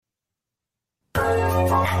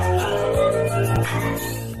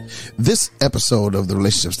This episode of the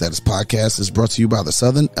Relationship Status Podcast is brought to you by the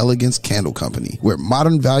Southern Elegance Candle Company, where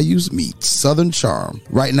modern values meet Southern charm.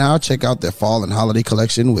 Right now, check out their fall and holiday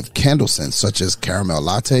collection with candle scents such as caramel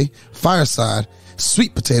latte, fireside,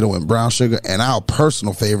 sweet potato and brown sugar, and our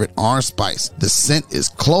personal favorite, orange spice. The scent is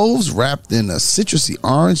cloves wrapped in a citrusy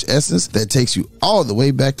orange essence that takes you all the way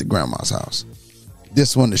back to grandma's house.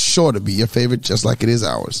 This one is sure to be your favorite, just like it is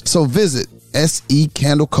ours. So visit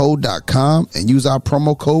secandleco.com and use our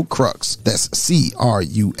promo code CRUX, that's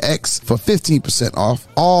CRUX, for 15% off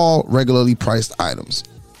all regularly priced items.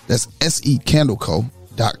 That's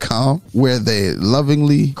secandleco.com, where they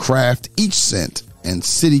lovingly craft each scent and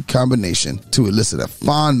city combination to elicit a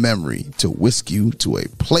fond memory to whisk you to a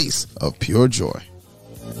place of pure joy.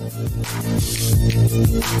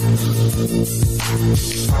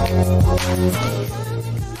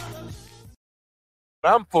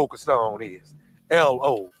 What I'm focused on is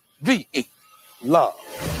L-O-V-E, love.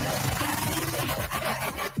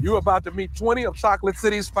 You're about to meet 20 of Chocolate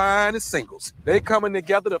City's finest singles. They coming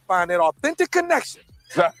together to find that authentic connection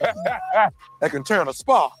that can turn a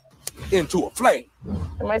spark into a flame.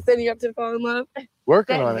 Am I setting you up to fall in love?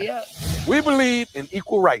 Working on it. Yeah. We believe in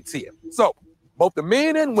equal rights here. So, both the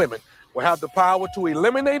men and women will have the power to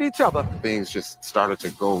eliminate each other. Things just started to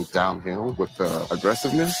go downhill with the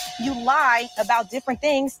aggressiveness. You lie about different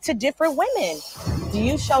things to different women.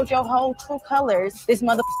 You showed your whole true colors this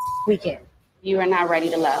weekend. You are not ready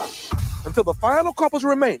to love. Until the final couples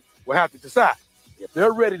remaining will have to decide if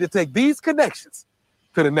they're ready to take these connections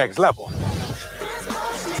to the next level.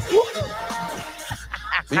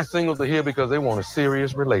 These singles are here because they want a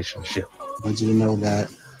serious relationship. I want you to know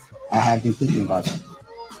that I have been thinking about you.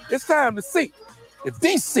 It's time to see if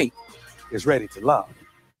DC is ready to love.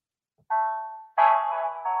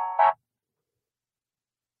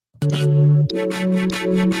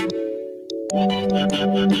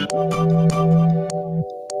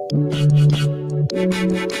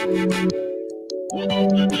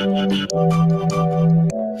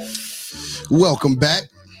 Welcome back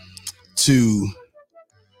to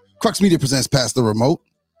Crux Media presents Past the Remote.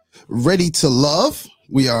 Ready to Love.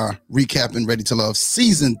 We are recapping Ready to Love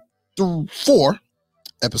season 4,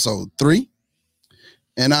 episode 3.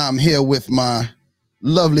 And I'm here with my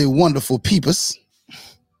lovely, wonderful peepers.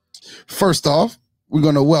 First off, we're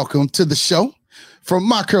going to welcome to the show from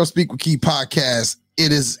My Girl Speak with Key podcast.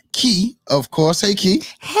 It is Key, of course. Hey, Key.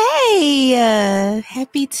 Hey,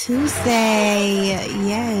 happy Tuesday.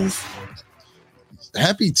 Yes.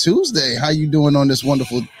 Happy Tuesday. How you doing on this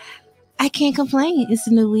wonderful... I can't complain. It's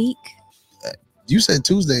a new week. You said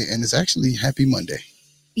Tuesday, and it's actually Happy Monday.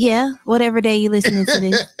 Yeah, whatever day you're listening to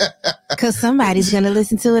this. Because somebody's going to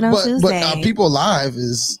listen to it on Tuesday. But people live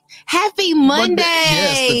is... Happy Monday.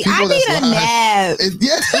 Yes, I need a nap.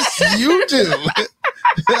 Yes, you do.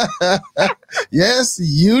 Yes,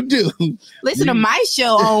 you do. Listen to my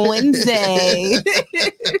show on Wednesday.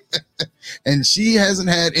 And she hasn't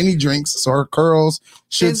had any drinks, so her curls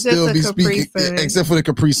should still be speaking, except for the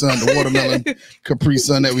Capri Sun, the watermelon Capri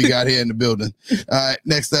Sun that we got here in the building.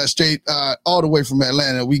 Next, straight all the way from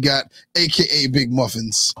Atlanta, we got AKA Big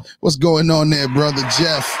Muffins. What's going on there, brother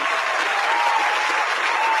Jeff?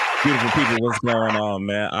 Beautiful people, what's going on,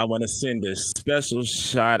 man? I want to send a special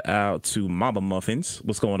shout out to Mama Muffins.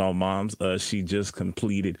 What's going on, moms? She just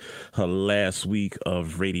completed her last week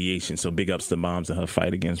of radiation. So big ups to moms and her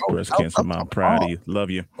fight against breast cancer. Mom, proud of you.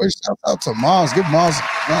 Love you. Wait, shout out to moms. Give moms a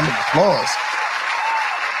round of applause.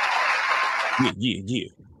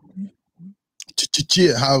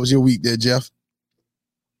 Yeah. How was your week there, Jeff?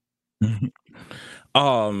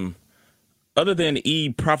 Other than E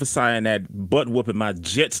prophesying that butt whooping my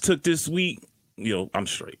Jets took this week, I'm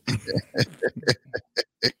straight.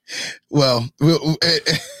 Well,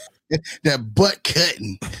 that butt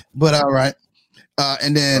cutting, but all right.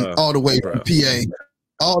 And then all the way from PA,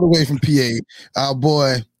 our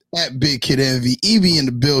boy at Big Kid Envy, Evie in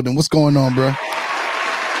the building. What's going on, bro?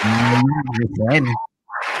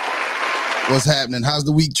 What's happening? How's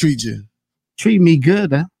the week treat you? Treat me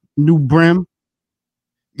good, huh? New brim.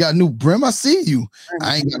 You got a new brim? I see you.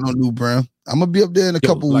 I ain't got no new brim. I'm gonna be up there in a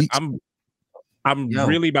couple weeks. I'm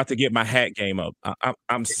really about to get my hat game up.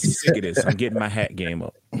 I'm sick of this. I'm getting my hat game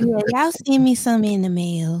up. Yeah, y'all send me some in the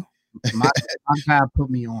mail. My guy put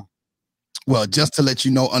me on. Well, just to let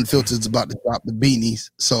you know, Unfiltered's about to drop the beanies,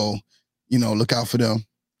 so look out for them.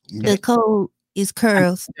 The code is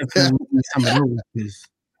curls.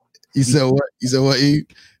 You said what? Eve?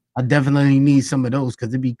 I definitely need some of those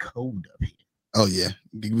because it be cold up here. Oh yeah,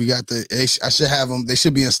 we got I should have them. They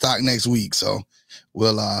should be in stock next week, so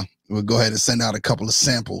we'll we'll go ahead and send out a couple of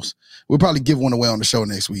samples. We'll probably give one away on the show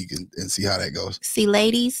next week and see how that goes. See,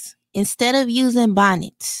 ladies, instead of using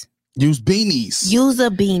bonnets, use beanies. Use a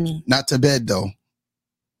beanie. Not to bed though.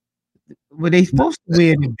 Were they supposed to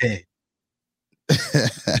wear in bed?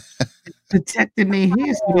 Protecting their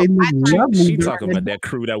hair so they look lovely. She talking about that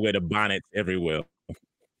crew that wear the bonnets everywhere.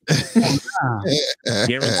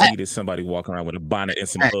 Guaranteed there's somebody walking around with a bonnet and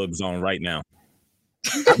some Uggs on right now.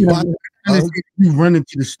 You run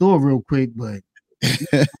into the store real quick, but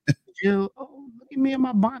Jill, oh, look at me in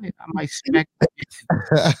my bonnet. I might smack.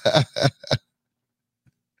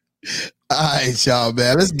 All right, y'all,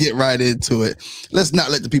 man. Let's get right into it. Let's not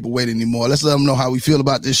let the people wait anymore. Let's let them know how we feel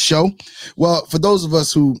about this show. Well, for those of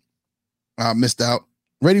us who missed out,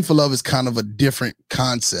 Ready for Love is kind of a different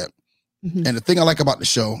concept. Mm-hmm. And the thing I like about the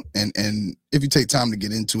show, and if you take time to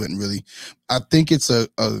get into it, and really, I think it's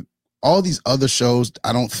all these other shows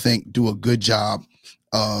I don't think do a good job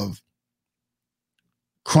of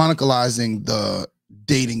chronicalizing the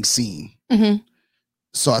dating scene. Mm-hmm.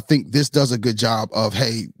 So I think this does a good job of,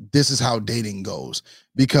 hey, this is how dating goes,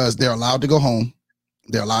 because they're allowed to go home.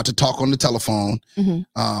 They're allowed to talk on the telephone.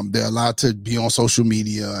 Mm-hmm. They're allowed to be on social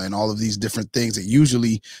media and all of these different things that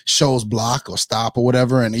usually shows block or stop or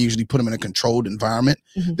whatever. And they usually put them in a controlled environment.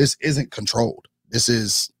 Mm-hmm. This isn't controlled. This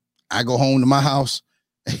is, I go home to my house.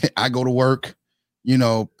 I go to work. You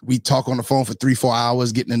know, we talk on the phone for 3-4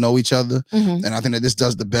 hours, getting to know each other. Mm-hmm. And I think that this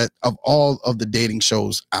does the best of all of the dating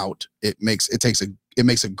shows out. It makes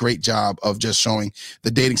a great job of just showing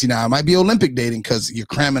the dating scene. Now, it might be Olympic dating because you're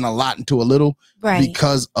cramming a lot into a little, right?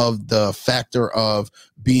 Because of the factor of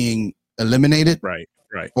being eliminated, right,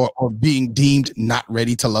 or being deemed not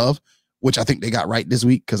ready to love, which I think they got right this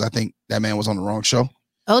week because I think that man was on the wrong show.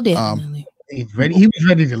 Oh, definitely. He's ready. He was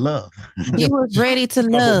ready to love. He was ready to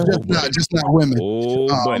love. Just not women.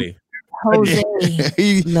 Oh, buddy. Jose.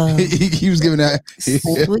 he was giving that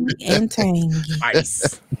sweet and tangy.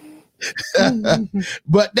 Ice.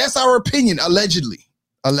 But that's our opinion, allegedly.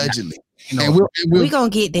 You know, and we're gonna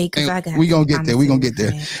get there because I got. We're gonna get there. We're gonna get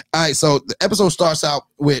there. All right. So the episode starts out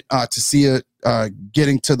with Tasia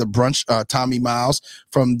getting to the brunch. Tommy Miles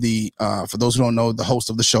from the for those who don't know, the host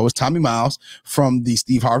of the show is Tommy Miles from the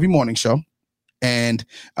Steve Harvey Morning Show. And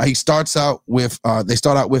he starts out with they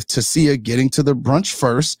start out with Tasia getting to the brunch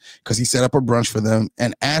first because he set up a brunch for them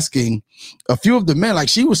and asking a few of the men, like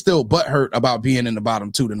she was still butthurt about being in the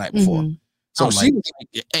bottom two the night before. Mm-hmm. So she was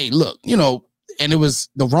like, hey, look, you know, and it was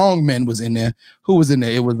the wrong men was in there. Who was in there?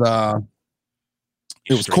 It was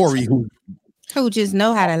Corey who just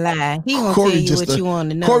know how to lie. He gonna tell you what you want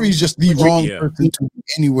to know. Corey's just the wrong person to be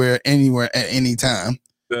anywhere at any time.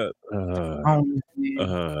 The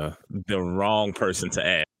wrong person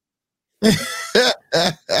to ask.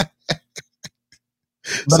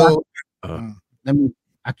 So let me.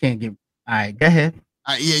 I can't get. All right, go ahead.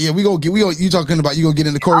 Yeah. We gonna you talking about you gonna get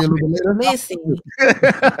into Corey a little bit later? Listen.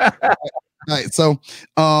 All right. So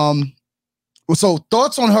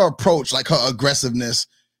thoughts on her approach, like her aggressiveness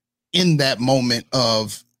in that moment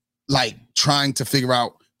of like trying to figure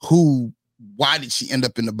out why did she end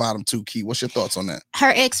up in the bottom two, Key? What's your thoughts on that?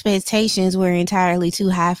 Her expectations were entirely too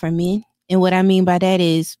high for men. And what I mean by that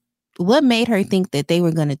is, what made her think that they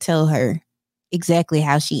were going to tell her exactly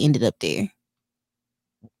how she ended up there?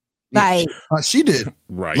 Like she did,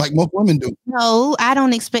 right? Like most women do. No, I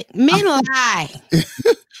don't expect men lie.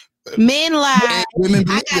 Men lie. Women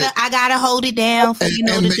I gotta hold it down for the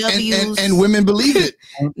W's. And women believe it.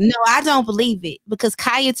 No, I don't believe it because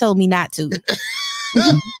Kaya told me not to.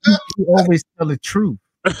 You always tell the truth.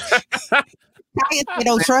 Kaya said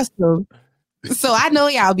don't trust them. So I know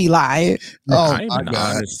y'all be lying. Oh, I am an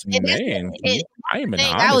honest man. I am an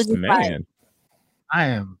honest man. I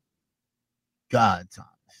am God's honest.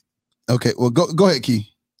 Okay, well, go ahead, Key.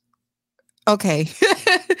 Okay.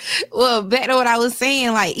 Well, back to what I was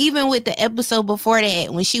saying, like, even with the episode before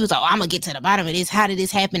that, when she was like, I'm going to get to the bottom of this. How did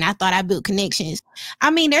this happen? I thought I built connections.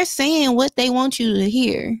 I mean, they're saying what they want you to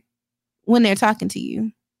hear when they're talking to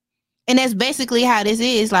you. And that's basically how this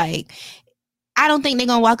is. Like, I don't think they're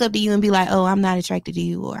going to walk up to you and be like, oh, I'm not attracted to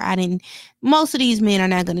you. Or most of these men are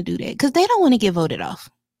not going to do that because they don't want to get voted off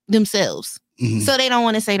themselves. Mm-hmm. So they don't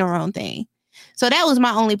want to say the wrong thing. So that was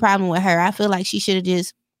my only problem with her. I feel like she should have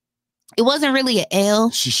just, it wasn't really an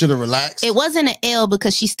L. She should have relaxed. It wasn't an L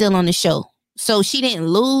because she's still on the show. So she didn't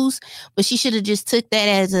lose, but she should have just took that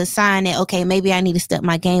as a sign that, okay, maybe I need to step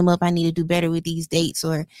my game up. I need to do better with these dates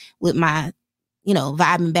or with my,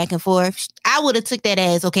 vibing back and forth. I would have took that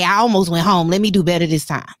as, okay, I almost went home. Let me do better this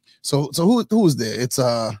time. So who was there? It's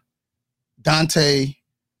Dante,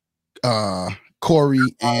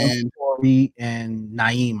 Corey, and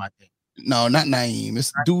Naeem, I think. No, not Naeem.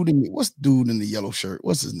 It's what's dude in the yellow shirt?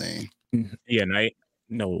 What's his name? Yeah,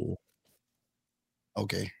 no.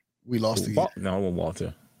 Okay, we lost again. No,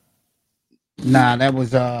 Walter. Nah, that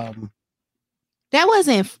was That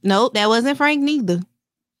wasn't Frank neither.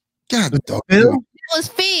 God, Phil. That was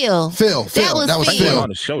Phil. Phil. That was Phil. On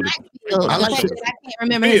the show. I like Phil. I can't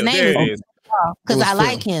remember his name because I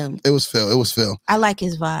like him. It was Phil. I like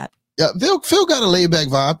his vibe. Yeah, Phil got a laid back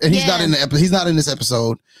vibe, and he's not in the he's not in this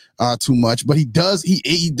episode too much, but he does.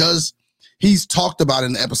 He's talked about it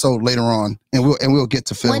in the episode later on, and we'll get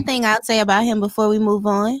to Phil. One thing I'll say about him before we move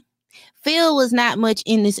on, Phil was not much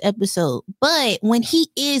in this episode, but when he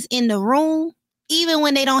is in the room, even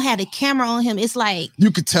when they don't have the camera on him, it's like you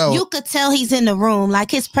could tell he's in the room, like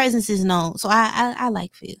his presence is known. So I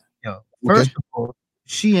like Phil. Yo, first of all,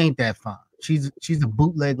 she ain't that fine. She's a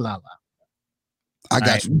bootleg Lala. I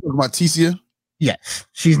got you. You talking about Ticia? Yes,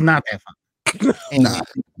 she's not that fine.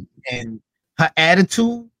 And her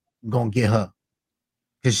attitude gonna get her,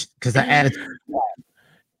 because her attitude.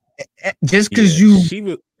 Just because she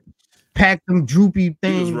was pack them droopy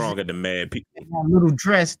things, she was wrong at the mad people. Little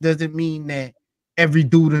dress doesn't mean that every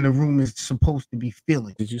dude in the room is supposed to be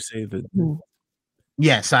feeling. Did you say that?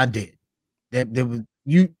 Yes, I did. That there was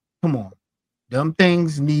you. Come on, them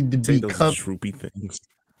things need to be covered. Droopy things.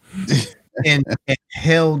 and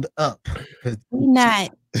held up.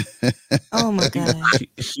 Not. Oh my god.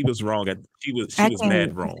 She was wrong. She was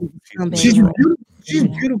mad wrong. She's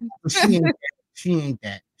beautiful. But she ain't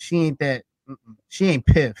that. She ain't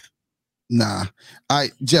Piff. Nah.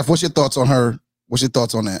 Jeff, what's your thoughts on her? What's your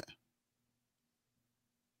thoughts on that?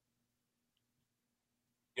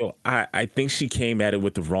 Yo, I think she came at it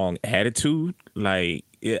with the wrong attitude. Like,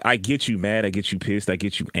 I get you mad, I get you pissed, I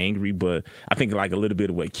get you angry, but I think like a little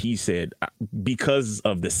bit of what Key said, because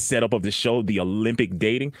of the setup of the show, the Olympic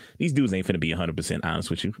dating, these dudes ain't finna be 100%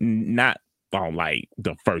 honest with you. Not on like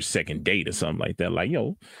the second date or something like that. Like,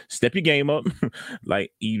 yo, step your game up.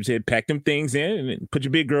 Like Eve said, pack them things in and put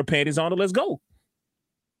your big girl panties on and let's go.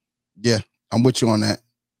 Yeah, I'm with you on that.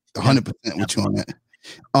 100% with you on that.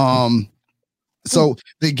 So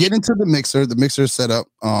they get into the mixer. The mixer is set up.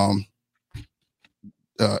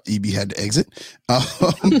 EB had to exit.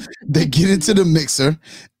 They get into the mixer,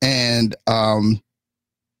 and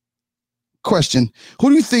question: who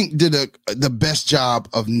do you think did the best job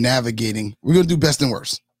of navigating? We're gonna do best and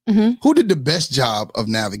worst. Mm-hmm. Who did the best job of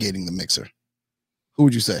navigating the mixer? Who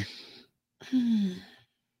would you say? Who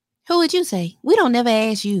would you say? We don't never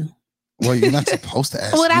ask you. Well, you're not supposed to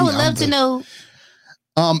ask. What I would love to know.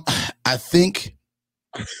 I think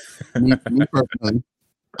me personally,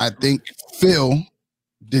 I think Phil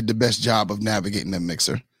did the best job of navigating the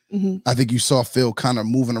mixer. Mm-hmm. I think you saw Phil kind of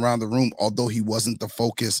moving around the room, although he wasn't the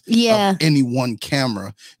focus of any one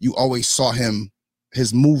camera. You always saw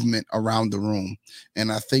his movement around the room,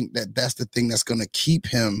 and I think that's the thing that's going to keep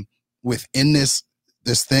him within this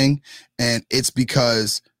thing, and it's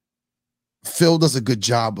because Phil does a good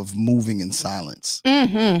job of moving in silence.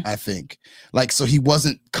 Mm-hmm. I think, like, so he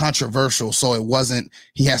wasn't controversial, so it wasn't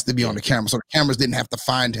he has to be on the camera, so the cameras didn't have to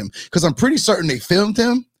find him, because I'm pretty certain they filmed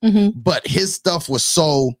him, but his stuff was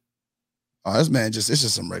so this man it's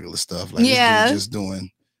just some regular stuff, like this dude just doing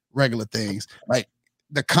regular things, like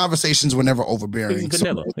the conversations were never overbearing. It's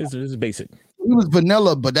vanilla. It's basic. He was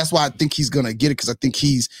vanilla, but that's why I think he's gonna get it, because I think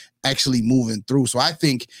he's actually moving through. So I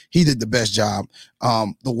think he did the best job.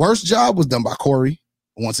 The worst job was done by Corey.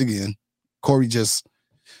 Once again, Corey just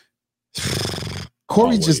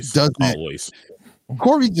doesn't.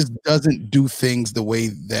 Corey just doesn't do things the way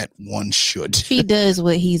that one should. He does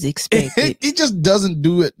what he's expected. He just doesn't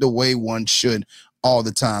do it the way one should all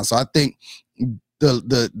the time. So I think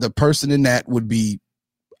the person in that would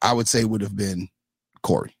have been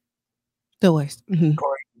Corey. The worst. Mm-hmm.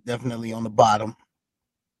 Corey definitely on the bottom.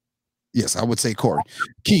 Yes, I would say Corey.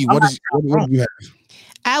 Key, what do you have?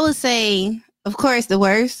 I would say, of course, the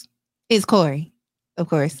worst is Corey. Of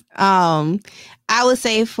course. I would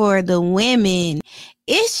say for the women,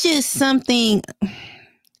 it's just something.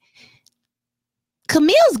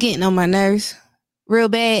 Camille's getting on my nerves real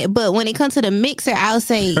bad. But when it comes to the mixer, I'll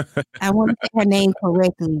say, I want to say her name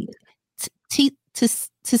correctly.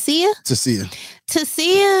 Ticia?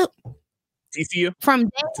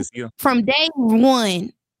 From day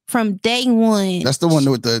one. That's the one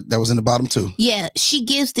that was in the bottom too. Yeah, she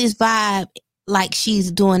gives this vibe like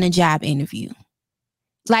she's doing a job interview.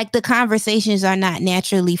 Like the conversations are not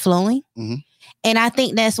naturally flowing. Mm-hmm. And I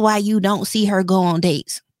think that's why you don't see her go on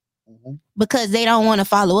dates. Mm-hmm. Because they don't want to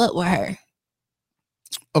follow up with her.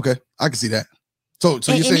 Okay, I can see that. So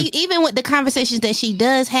you're saying even with the conversations that she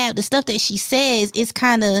does have, the stuff that she says is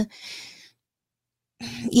kind of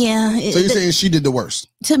Yeah. So you're saying she did the worst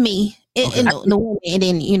to me? Okay. And the woman, and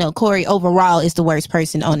then Corey overall is the worst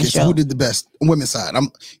person on the so show. who did the best? Women's side.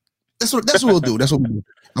 That's what we'll do. That's what we do.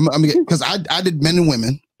 Because I did men and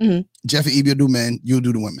women. Mhm. Jeff and Evie will do men. You'll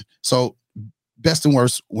do the women. So best and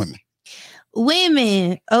worst women.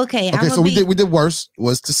 Women. Okay. Okay. So we did worst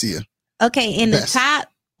was Tasia. Okay. In Best. the top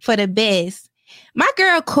for the best, my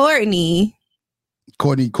girl Courtney.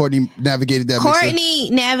 Courtney navigated that. Courtney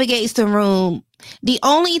navigates the room. The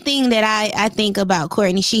only thing that I think about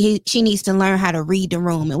Courtney, she needs to learn how to read the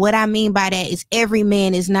room. And what I mean by that is every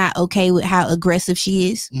man is not okay with how aggressive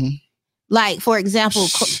she is. Mhm. Like, for example,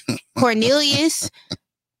 Cornelius.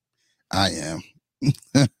 I am.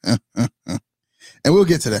 And we'll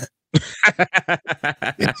get to that.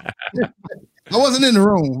 I wasn't in the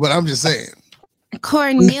room, but I'm just saying.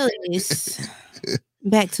 Cornelius.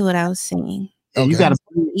 Back to what I was saying. Okay. You got to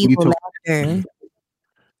evil laughter.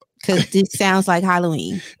 Because this sounds like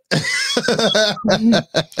Halloween.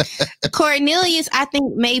 Cornelius, I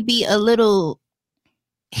think, may be a little,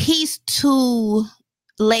 he's too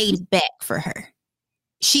laid back for her.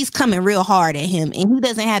 She's coming real hard at him, and he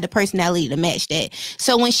doesn't have the personality to match that.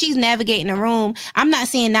 So when she's navigating the room, I'm not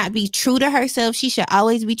saying not be true to herself. She should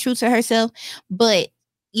always be true to herself, but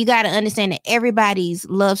you got to understand that everybody's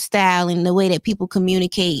love style and the way that people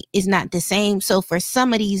communicate is not the same. So for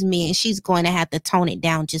some of these men, she's going to have to tone it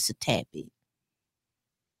down just a tad bit.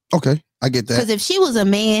 Okay, I get that. Because if she was a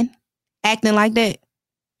man acting like that,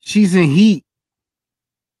 she's in heat.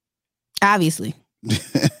 Obviously.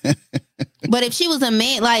 But if she was a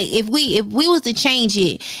man, like if we was to change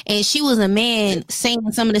it and she was a man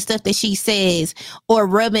saying some of the stuff that she says or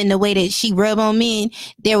rubbing the way that she rub on men,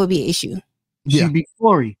 there would be an issue. Yeah. She'd be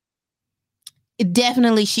Corey.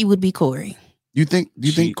 Definitely she would be Corey. Do you think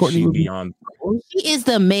Courtney would be on? She is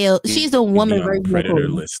the male. She's the woman version of predator Corey.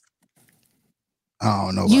 list. I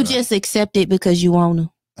don't know. You just accept it because you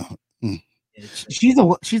want to. She's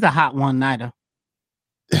a hot one nighter.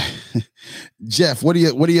 Jeff, what are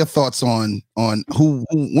your thoughts on who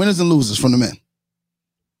winners and losers from the men?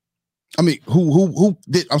 I mean, who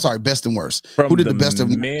did? I'm sorry, best and worst. From Who did the best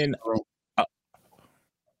of men?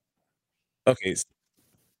 Okay,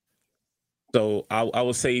 so I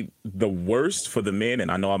would say the worst for the men, and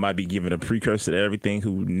I know I might be giving a precursor to everything.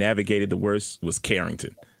 Who navigated the worst was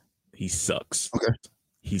Carrington. He sucks. Okay,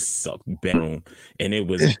 he sucked bedroom, and it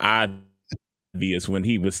was obvious when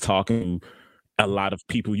he was talking to a lot of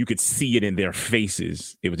people. You could see it in their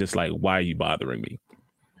faces. It was just like, why are you bothering me?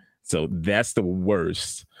 So that's the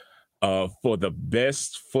worst. For the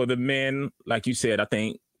best for the men, like you said, I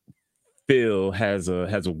think Phil has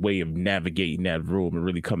a way of navigating that room and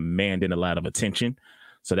really commanding a lot of attention.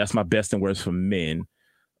 So that's my best and worst for men.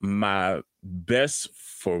 My best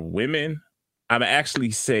for women, I'm actually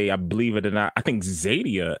say, I believe it or not, I think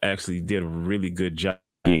Zadia actually did a really good job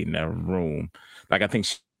in that room. Like, I think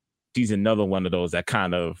she's another one of those that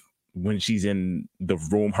kind of, when she's in the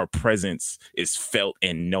room, her presence is felt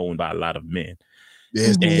and known by a lot of men.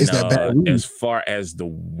 Yeah, it's that bad. As far as the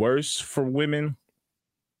worst for women,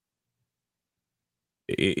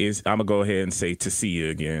 I'm gonna go ahead and say Tasia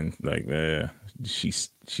again. Like, she's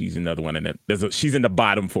another one in that. She's in the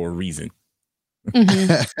bottom for a reason.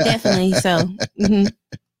 Mm-hmm. Definitely so. Mm-hmm.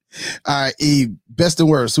 All right, Eve, best and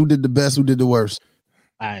worst. Who did the best? Who did the worst?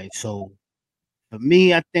 All right, so for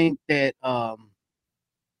me, I think that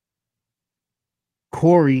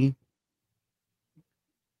Corey.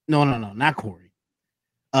 No, not Corey.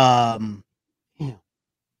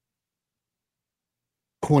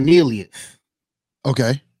 Cornelius.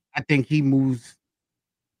 Okay. I think he moves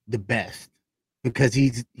the best because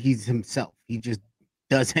he's himself. He just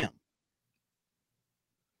does him.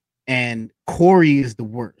 And Corey is the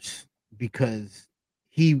worst because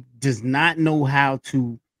he does not know how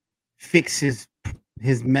to fix his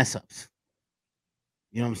mess ups.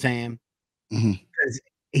 You know what I'm saying? Mm-hmm. Because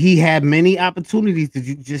he had many opportunities to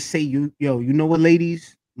just say, you know what,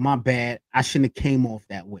 ladies, my bad. I shouldn't have came off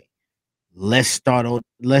that way. Let's start over.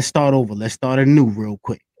 Let's start anew real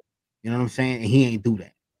quick. You know what I'm saying? And he ain't do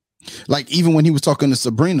that. Like, even when he was talking to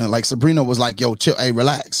Sabrina, like Sabrina was like, yo, chill, hey,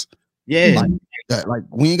 relax. Yeah. Like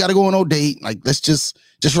we ain't gotta go on no date. Like, let's just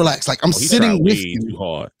relax. Like, I'm sitting with you. Too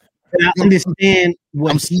hard. And I understand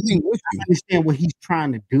what sitting with you. I understand what he's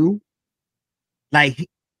trying to do. Like,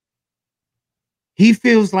 he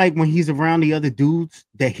feels like when he's around the other dudes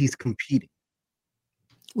that he's competing.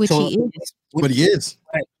 Which he is. But he is.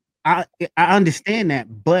 I understand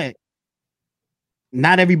that, but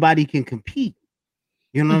not everybody can compete.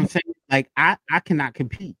 You know what I'm saying? Like, I cannot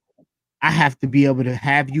compete. I have to be able to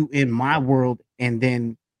have you in my world and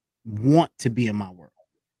then want to be in my world.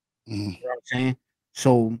 Mm-hmm. You know what I'm saying?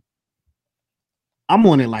 So I'm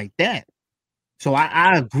on it like that. So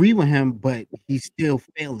I agree with him, but he's still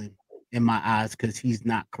failing in my eyes because he's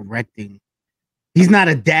not correcting. He's not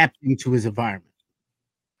adapting to his environment,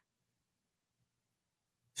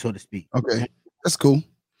 so to speak. Okay, that's cool.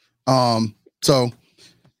 So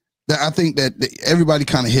I think that everybody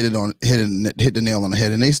kind of hit the nail on the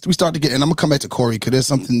head, and we start to get. And I'm gonna come back to Corey because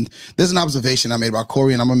there's an observation I made about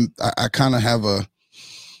Corey, and I kind of have a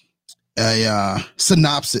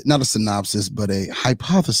synopsis, not a synopsis, but a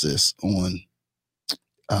hypothesis on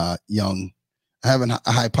young. I have a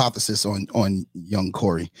hypothesis on young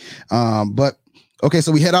Corey. But okay,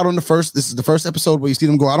 so we head out on this is the first episode where you see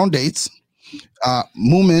them go out on dates.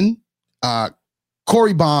 Moomin,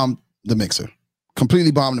 Corey bombed the mixer,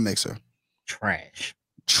 completely bombed the mixer.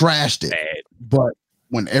 Trashed it. Bad. But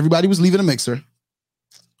when everybody was leaving the mixer,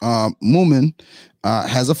 Moomin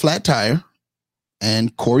has a flat tire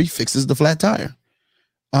and Corey fixes the flat tire.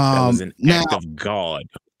 That was an act of God.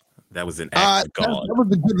 That was an act of God. That was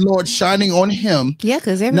the good Lord shining on him. Yeah,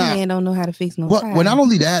 because every man don't know how to fix no tire. Well, not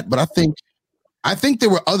only that, but I think there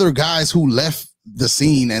were other guys who left the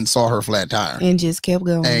scene and saw her flat tire and just kept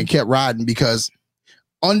going and kept riding because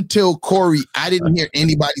until Corey, I didn't hear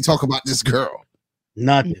anybody talk about this girl.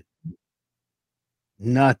 Nothing.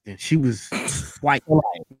 She was white.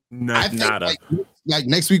 Like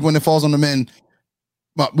next week when it falls on the men,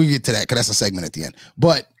 but we get to that because that's a segment at the end.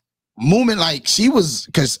 But Moomin, like she was,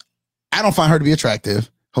 because I don't find her to be attractive.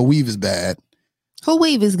 Her weave is bad. Her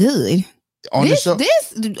weave is good. On the show,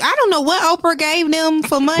 I don't know what Oprah gave them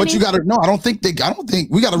for money. But you gotta know. I don't think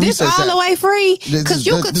we gotta research all that. The way free because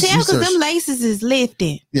you could tell because them laces is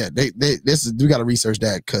lifting. Yeah, we gotta research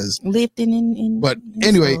that because lifting in. But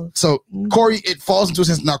anyway, so Corey, it falls into his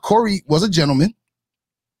hands. Now Corey was a gentleman.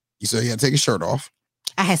 You said he had to take his shirt off.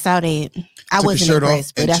 I had saw that. I wasn't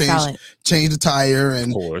impressed, but I saw it. Changed the tire,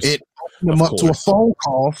 and it opened him up to a phone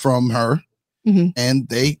call from her. Mm-hmm. And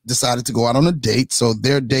they decided to go out on a date. So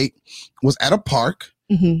their date was at a park.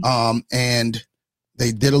 Mm-hmm. And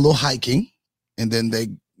they did a little hiking. And then they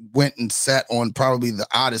went and sat on probably the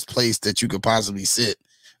oddest place that you could possibly sit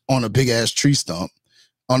on a big ass tree stump.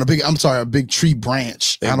 A big tree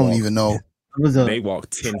branch. I don't even know. They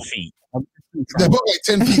walked 10 feet. They walked like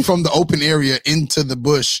 10 feet from the open area into the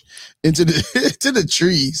bush, into the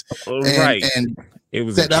trees. Right. And it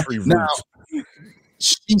was a tree root. Now,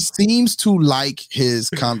 she seems to like his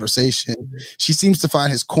conversation. She seems to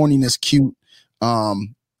find his corniness cute.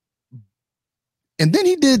 And then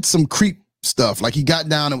he did some creep stuff. Like he got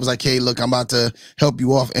down and was like, hey, look, I'm about to help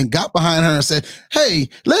you off. And got behind her and said, hey,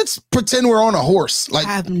 let's pretend we're on a horse. Like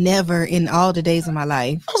I've never in all the days of my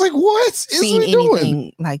life. I was like, what is seen he anything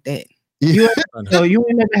doing? Like that. Yeah. You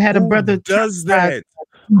ain't never had a brother. Who does that?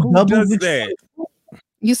 Who does that?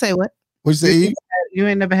 You say what? What'd you say? You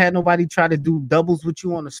ain't never had nobody try to do doubles with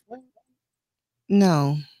you on a swing?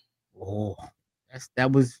 No. Oh,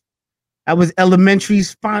 that was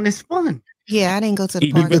elementary's finest fun. Yeah, I didn't go to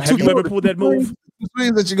the park. Have you ever pulled that move?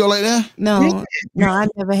 Swings that you go like that? No, I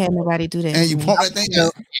never had nobody do that. And you pump that thing.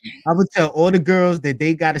 I would tell all the girls that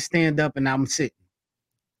they got to stand up and I'm sitting.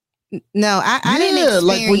 No, I didn't experience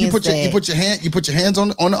like when you put that. you put your hands on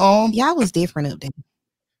the arm. Y'all was different up there.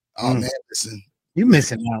 Oh man, listen, you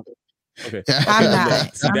missing out. Okay. I'm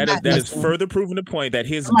not. See, that is further proving the point that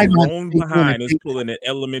his grown behind is pulling an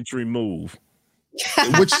elementary move.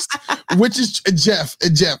 which is Jeff.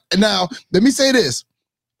 And now let me say this.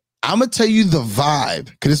 I'm gonna tell you the vibe,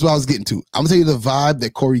 because this is what I was getting to. I'm gonna tell you the vibe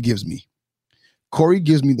that Corey gives me. Corey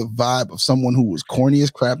gives me the vibe of someone who was corny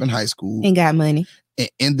as crap in high school and got money. And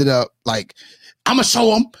ended up like, I'm gonna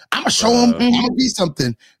show him. I'm gonna be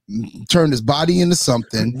something. Turned his body into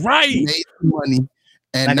something. Right. Made money.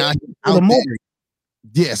 And now he's out there.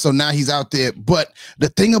 Yeah, so now he's out there. But the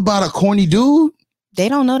thing about a corny dude, they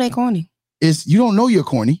don't know they're corny. Is you don't know you're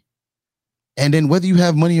corny. And then whether you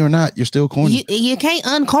have money or not, you're still corny. You can't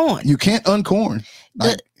uncorn. You can't uncorn.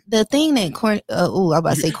 The thing that Corey, I'm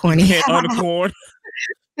about to say corny. Can't uncorn.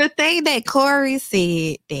 The thing that Corey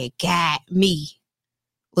said that got me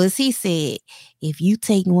was he said, if you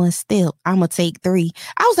take one step, I'm gonna take three.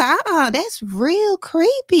 I was like, that's real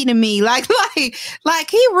creepy to me. Like he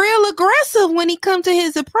real aggressive when he come to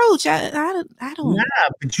his approach. I don't. Nah,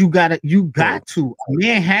 but you got to. A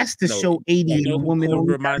man has to show 80 and a woman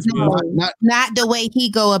reminds me of not the way he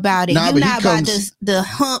go about it. You're not about to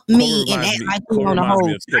hump me and act like you on a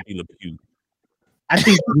hole. I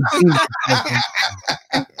think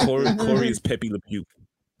Corey is Pepe Le Pew.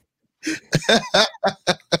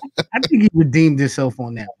 I think he redeemed himself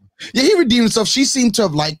on that one. Yeah, he redeemed himself. She seemed to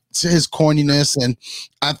have liked his corniness, and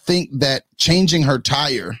I think that changing her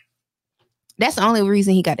tire That's the only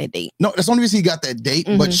reason he got that date. No, that's the only reason he got that date.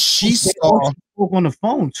 But she They saw, spoke on the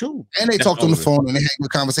phone too. and they talked on the phone, and they had a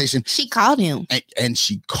conversation. She called him. And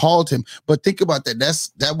she called him. But think about that.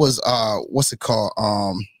 That was what's it called?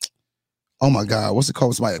 Oh my God, what's it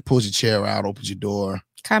called? Somebody pulls your chair out, opens your door.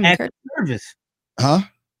 Carmen Acts of service. Huh?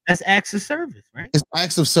 That's acts of service, right? It's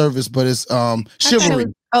acts of service, but it's chivalry.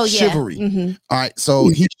 Chivalry. Mm-hmm. All right. So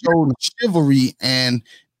he showed chivalry, and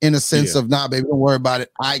in a sense of, nah, baby, don't worry about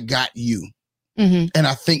it. I got you. Mm-hmm. And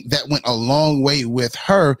I think that went a long way with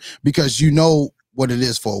her, because you know what it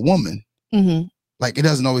is for a woman. Mm-hmm. Like, it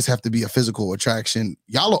doesn't always have to be a physical attraction.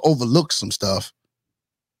 Y'all will overlook some stuff.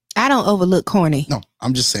 I don't overlook corny. No,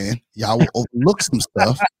 I'm just saying, y'all will overlook some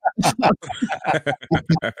stuff.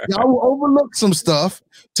 Y'all will overlook some stuff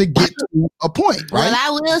to get to a point, right? Well, I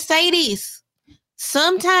will say this.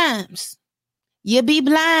 Sometimes you be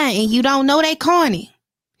blind and you don't know they corny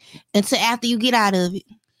until after you get out of it.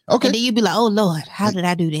 Okay. And then you be like, oh, Lord, how did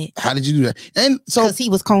I do that? How did you do that? And so, because he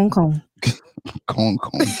was cone. Cone.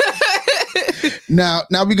 Now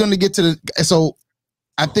we're going to get to the, so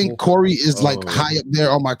I think Corey is like high up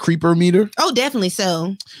there on my creeper meter. Oh, definitely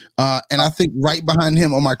so. And I think right behind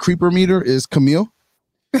him on my creeper meter is Camille.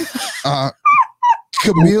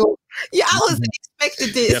 Camille. Yeah, I wasn't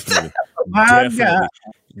expecting this. Definitely. My Definitely. God.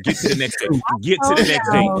 Get to the next date. Get to the next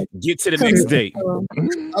date. Get to the next date.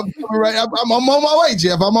 I'm right. I'm on my way,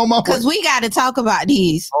 Jeff. I'm on my way. Because we got to talk about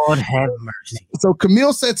these. Lord have mercy. So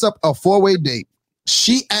Camille sets up a 4-way date.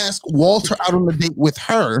 She asked Walter out on a date with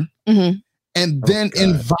her, Mm-hmm. and then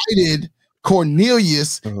invited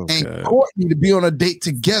Cornelius and Courtney to be on a date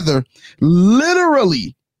together,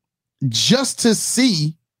 literally just to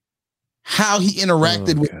see how he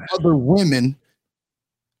interacted with other women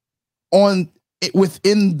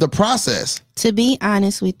within the process. To be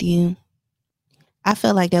honest with you, I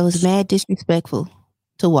felt like that was mad disrespectful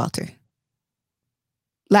to Walter.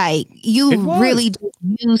 Like, you really just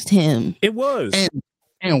used him. It was.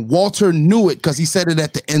 And Walter knew it, because he said it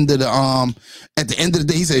at the end of the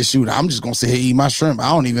day. He said, shoot, I'm just gonna sit here eat my shrimp. I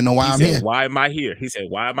don't even know why I'm here. Why am I here? He said,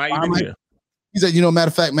 why am I even here? He said, matter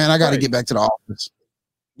of fact, man, I gotta get back to the office.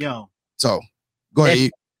 Yo. So go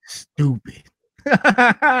ahead. Stupid.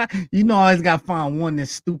 You know, I always got to find one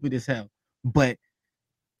that's stupid as hell. But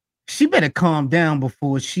she better calm down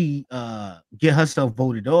before she get herself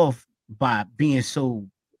voted off by being so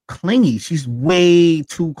clingy. She's way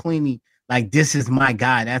too clingy. Like, this is my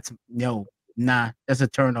guy. That's that's a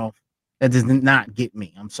turn off. That does not get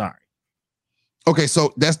me. I'm sorry. Okay,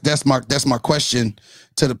 so that's my question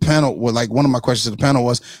to the panel. Well, like, one of my questions to the panel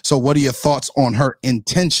was, so what are your thoughts on her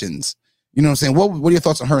intentions? You know what I'm saying? What are your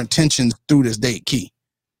thoughts on her intentions through this date, Key?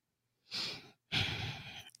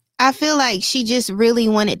 I feel like she just really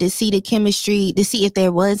wanted to see the chemistry, to see if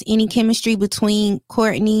there was any chemistry between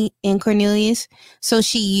Courtney and Cornelius. So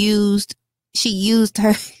she used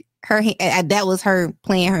her that was her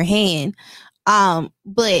playing her hand.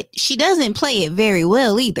 But she doesn't play it very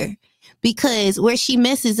well either, because where she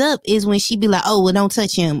messes up is when she be like, oh, well, don't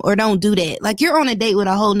touch him or don't do that. Like, you're on a date with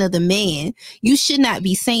a whole nother man. You should not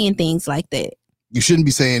be saying things like that. You shouldn't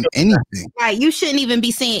be saying anything. Right. You shouldn't even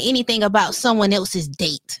be saying anything about someone else's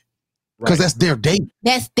date. Because that's their date.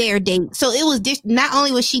 That's their date. So it was not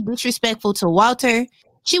only was she disrespectful to Walter,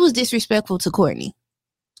 she was disrespectful to Courtney.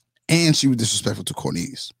 And she was disrespectful to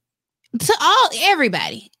Cornelius. To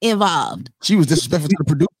everybody involved. She was disrespectful to the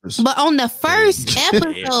producers. But on the first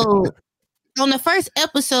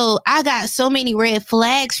episode, I got so many red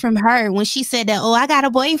flags from her when she said that, oh, I got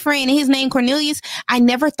a boyfriend and his name Cornelius. I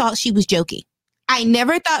never thought she was joking. I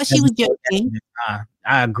never thought she was joking.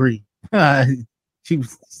 I agree. She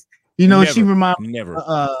was, never, she remind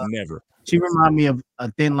never. She remind me of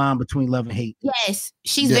a thin line between love and hate. Yes,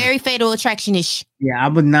 she's very Fatal Attraction-ish. Yeah,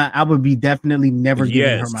 I would be definitely never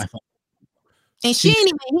giving her my phone. And he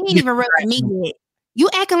ain't even rubbed me yet. You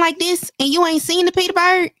acting like this and you ain't seen the Peter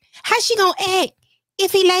Bird? How she gonna act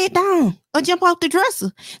if he lay it down or jump off the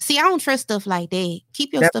dresser? See, I don't trust stuff like that.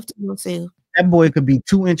 Keep your stuff to yourself. That boy could be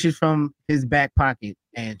 2 inches from his back pocket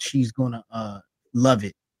and she's gonna love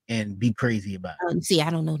it and be crazy about it. See, I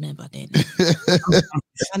don't know nothing about that.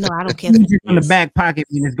 I know I don't care. From the back pocket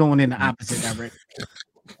means it's going in the opposite direction.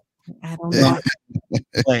 I don't know.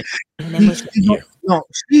 But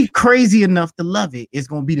she's crazy enough to love it. It's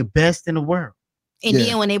gonna be the best in the world. And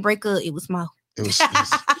then when they break up, it was small. It was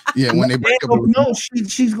when they break up. No,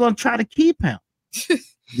 she's gonna try to keep him.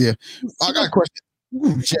 Yeah. I got a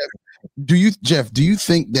question. Jeff, do you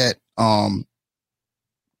think that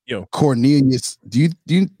Cornelius, do you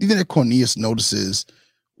think that Cornelius notices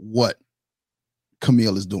what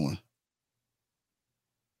Camille is doing?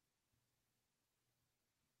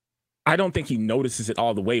 I don't think he notices it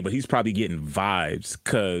all the way, but he's probably getting vibes,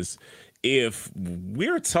 because if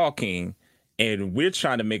we're talking and we're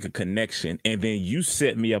trying to make a connection and then you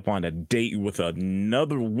set me up on a date with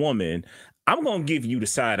another woman, I'm going to give you the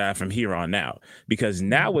side eye from here on out, because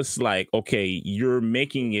now it's like, okay, you're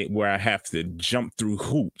making it where I have to jump through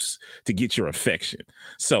hoops to get your affection.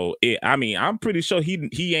 So, I'm pretty sure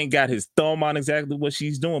he ain't got his thumb on exactly what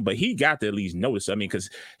she's doing, but he got to at least notice. I mean, because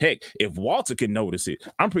heck, if Walter can notice it,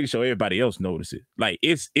 I'm pretty sure everybody else notice it. Like,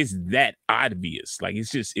 it's that obvious. Like,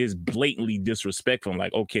 it's blatantly disrespectful.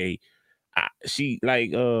 Like, okay, it's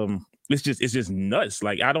just nuts.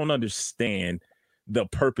 Like, I don't understand the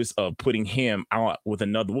purpose of putting him out with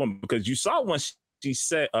another woman, because you saw when she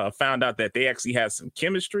said found out that they actually had some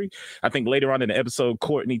chemistry. I think later on in the episode,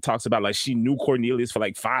 Courtney talks about like she knew Cornelius for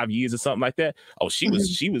like 5 years or something like that. Oh, she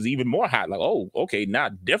was even more hot. Like, oh, okay, now I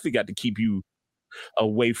definitely got to keep you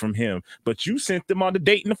away from him. But you sent them on the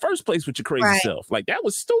date in the first place with your crazy self. Like, that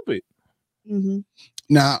was stupid. Mm-hmm.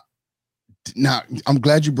 Now, I'm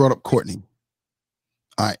glad you brought up Courtney.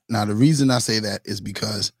 All right. Now, the reason I say that is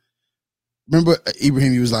because remember,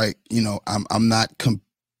 Ibrahim, he was like, I'm not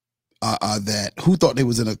that. Who thought they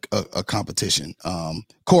was in a competition?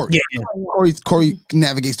 Corey. Yeah. Corey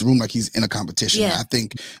navigates the room like he's in a competition. Yeah. I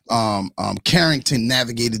think Carrington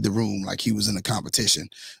navigated the room like he was in a competition.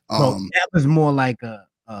 That was more like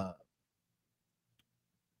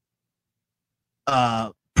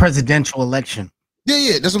a presidential election.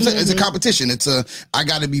 Yeah, that's what I'm saying. It's a competition. It's I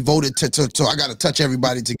got to be voted so I got to touch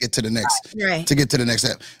everybody to get to the next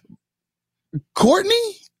step.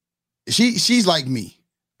 Courtney, she's like me.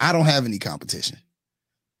 I don't have any competition.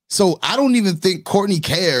 So I don't even think Courtney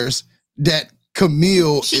cares that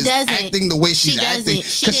Camille is acting the way she's acting,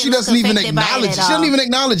 because she doesn't even acknowledge it. She doesn't even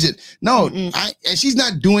acknowledge it. No, and she's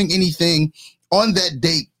not doing anything on that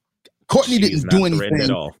date. Courtney didn't do anything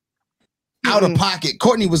at all out of pocket.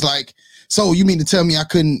 Courtney was like, so you mean to tell me I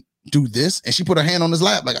couldn't do this? And she put her hand on his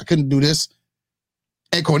lap like, I couldn't do this.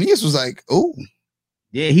 And Cornelius was like, oh.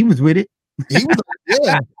 Yeah, he was with it. He was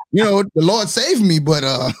like, yeah, the Lord saved me, but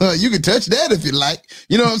you can touch that if you like.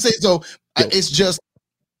 You know what I'm saying? So it's just,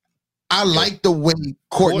 I like the way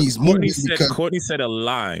Courtney's moving. Courtney said a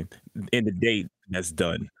line in the date that's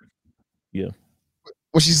done. Yeah.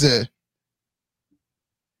 What she said?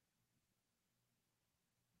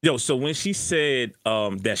 Yo, so when she said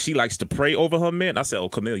that she likes to pray over her men, I said, oh,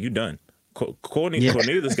 Camille, you done.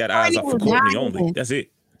 Cornelius got eyes up for Courtney only. That's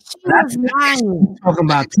it. Talking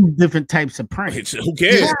about two different types of praying. Who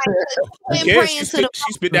cares? Who cares?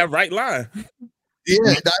 She spit that right line.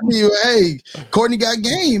 Yeah, I mean, hey, Courtney got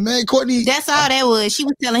game, man. Courtney. That's all that was. She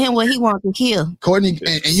was telling him what he wanted to kill. Courtney,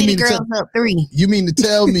 and you mean girls up 3. You mean to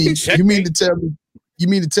tell me? You mean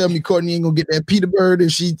to tell me Courtney ain't gonna get that Peter Bird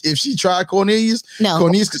if she tried Cornelius? No,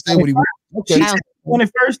 Cornelius could say what he wants. Okay. She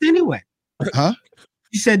wanted first anyway. Huh?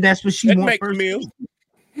 She said that's what she wanted first. Meal.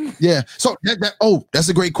 Yeah. So that's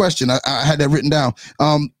a great question. I had that written down.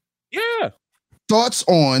 Yeah. Thoughts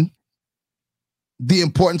on the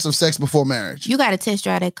importance of sex before marriage? You got to test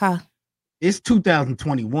drive that car. It's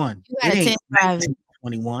 2021. You got to test drive it.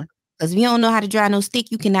 21. Because if you don't know how to drive no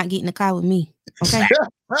stick, you cannot get in the car with me. Okay.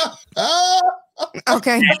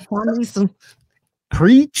 Okay. I need some.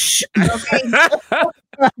 Preach. Okay.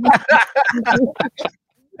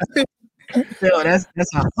 Yo, that's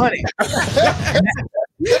not funny.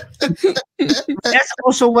 That's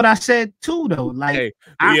also what I said too, though. Like, hey,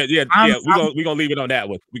 we're gonna leave it on that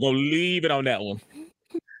one. We're gonna leave it on that one.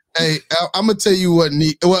 Hey, I'm gonna tell you what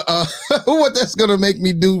what that's gonna make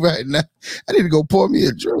me do right now. I need to go pour me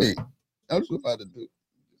a drink. That's what I'm about to do.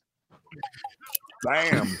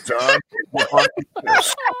 Damn, son.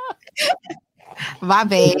 My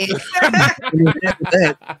bad.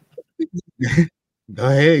 Go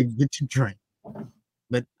ahead, get your drink.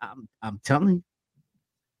 But I'm telling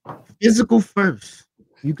you, physical first.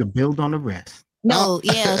 You can build on the rest. No,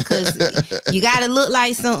 yeah, because you gotta look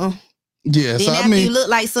like something. Yeah, then so after you look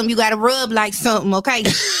like something, you gotta rub like something, okay?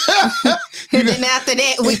 And then after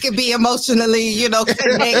that, we could be emotionally,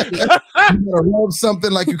 connected. You gotta rub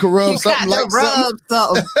something like you can rub something like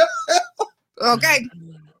something. Okay.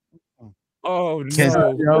 Oh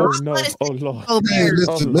no! Oh Lord!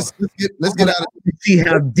 Let's get out of it. See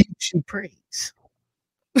how deep she prays.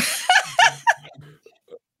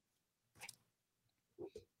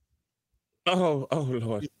 Oh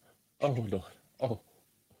Lord! Oh Lord! Oh.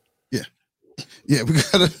 Yeah, we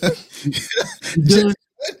gotta.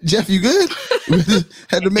 Jeff, you good?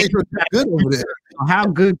 Had to make her good over there. How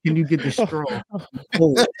good can you get the straw?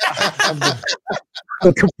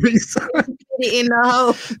 Put it in the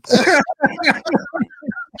hole.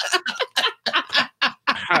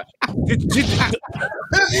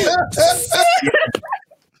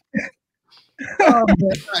 All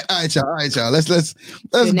right, y'all. Let's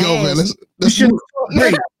go, man. Let's should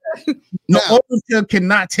break. Now, Overkill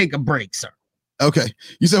cannot take a break, sir. Okay,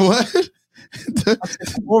 you said what?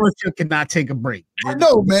 Overkill cannot take a break. I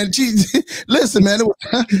know, man. Listen, man.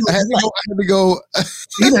 I had to go.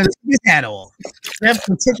 He doesn't take his hat off. Steph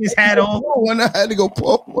can take his hat off. When I had to go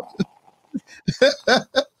pull.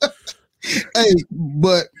 Hey,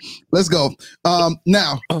 but let's go.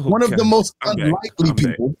 Now, one of the most unlikely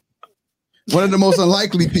people. One of the most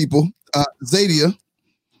unlikely people, Zadia.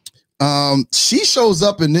 She shows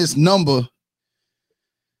up in this number.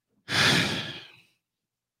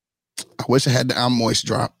 I wish I had the I'm moist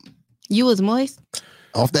drop. You was moist?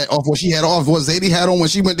 Off what she had off, what Zadie had on when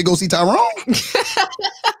she went to go see Tyrone.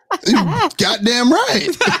 Goddamn right.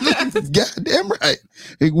 Goddamn right.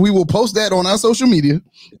 We will post that on our social media.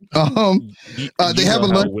 They have a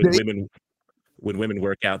lunch date. When women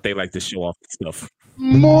work out, they like to show off stuff.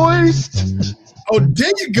 Moist. Oh,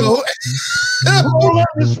 there you go. All that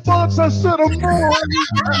response, I said I'm moist.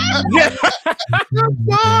 Yes,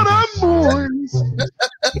 God, I'm moist.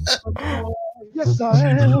 Yes, I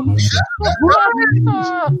am.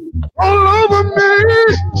 All over me.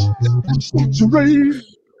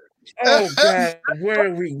 Oh, God, where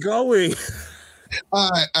are we going? All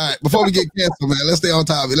right. Before we get canceled, man, let's stay on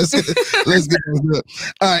topic. Let's get this good.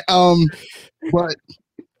 All right. But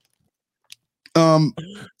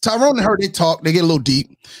Tyrone and her, they talk. They get a little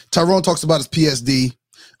deep. Tyrone talks about his PSD.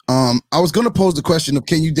 I was going to pose the question of,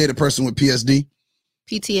 can you date a person with PSD?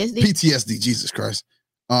 PTSD. Jesus Christ.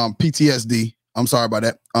 PTSD. I'm sorry about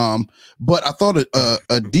that. But I thought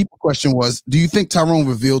a deeper question was, do you think Tyrone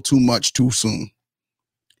revealed too much too soon?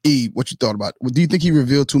 E, what you thought about it? Do you think he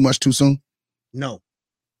revealed too much too soon? No.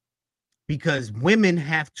 Because women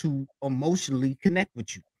have to emotionally connect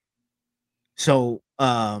with you. So,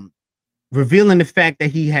 revealing the fact that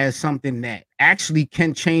he has something that actually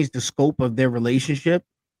can change the scope of their relationship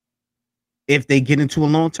if they get into a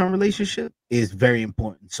long-term relationship is very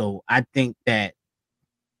important. So I think that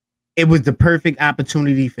it was the perfect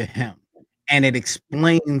opportunity for him. And it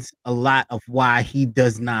explains a lot of why he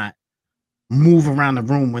does not move around the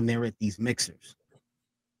room when they're at these mixers.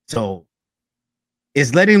 So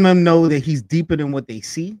it's letting them know that he's deeper than what they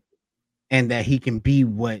see and that he can be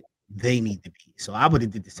what they need to be. So I would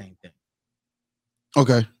have did the same thing.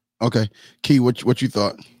 Okay. Key, what you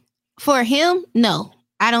thought? For him, no.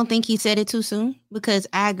 I don't think he said it too soon because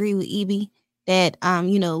I agree with EB that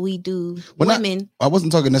we do women. I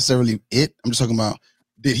wasn't talking necessarily it. I'm just talking about,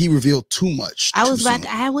 did he reveal too much? I wasn't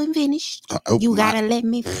finished. You gotta let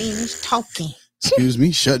me finish talking. Excuse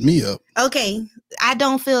me, shut me up. Okay. I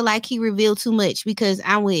don't feel like he revealed too much because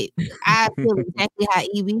I feel exactly how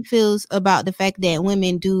EB feels about the fact that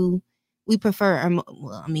women we prefer,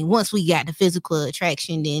 once we got the physical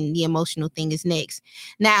attraction, then the emotional thing is next.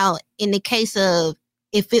 Now, in the case of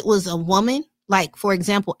if it was a woman, like, for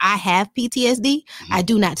example, I have PTSD, I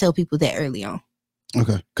do not tell people that early on.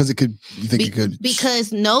 Okay. Because it could, you think it could?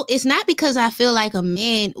 Because no, it's not because I feel like a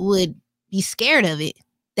man would be scared of it.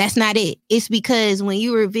 That's not it. It's because when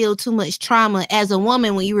you reveal too much trauma as a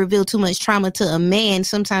woman, when you reveal too much trauma to a man,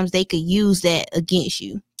 sometimes they could use that against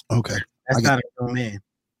you. Okay. That's not a real man.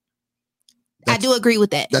 I do agree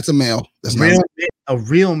with that. That's a male. That's a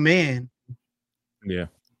real man. Yeah.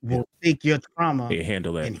 Will take your trauma. They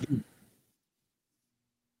handle that.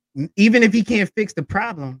 Even if he can't fix the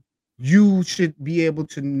problem, you should be able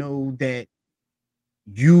to know that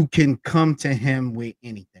you can come to him with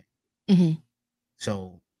anything. Mm-hmm.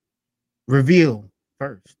 So reveal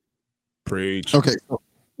first. Preach. Okay.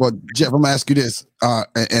 Well, Jeff, I'm gonna ask you this,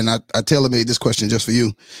 and I tailor-made this question just for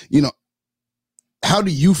you. How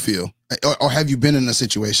do you feel, or have you been in a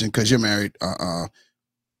situation, because you're married,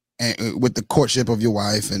 and with the courtship of your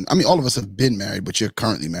wife, and I mean, all of us have been married, but you're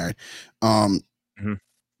currently married.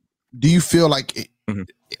 Do you feel like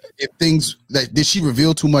if things that did she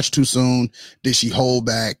reveal too much too soon? Did she hold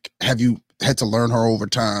back? Have you had to learn her over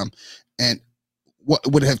time? And what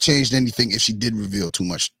would have changed anything if she did reveal too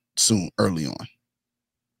much early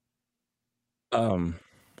on?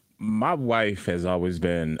 My wife has always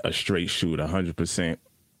been a straight shooter, 100%.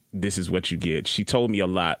 This is what you get. She told me a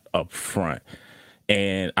lot up front,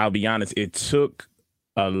 and I'll be honest, it took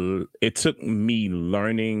me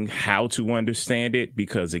learning how to understand it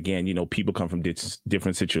because, again, people come from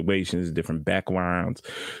different situations, different backgrounds.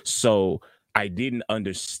 So I didn't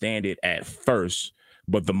understand it at first,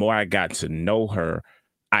 but the more I got to know her,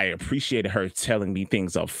 I appreciated her telling me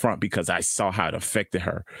things up front because I saw how it affected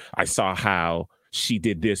her. I saw how she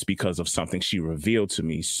did this because of something she revealed to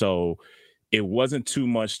me. So it wasn't too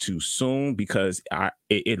much too soon because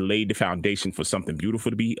it laid the foundation for something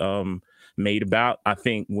beautiful to be made about. I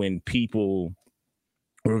think when people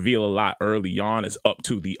reveal a lot early on, it's up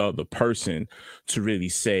to the other person to really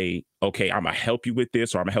say, okay, I'm gonna help you with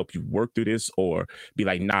this, or I'm gonna help you work through this, or be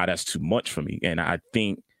like, nah, that's too much for me. And I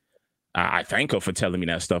think I thank her for telling me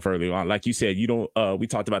that stuff early on. Like you said, you don't we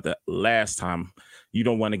talked about that last time. You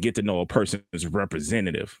don't want to get to know a person's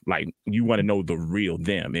representative. Like, you want to know the real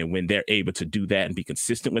them. And when they're able to do that and be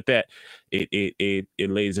consistent with that, it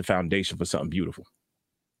lays a foundation for something beautiful.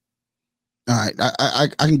 All right, I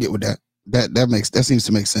can get with that. That seems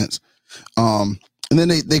to make sense. And then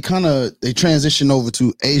they transition over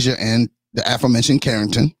to Asia and the aforementioned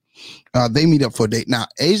Carrington. They meet up for a date. Now,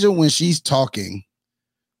 Asia, when she's talking,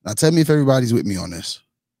 now tell me if everybody's with me on this.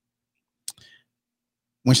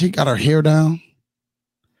 When she got her hair down,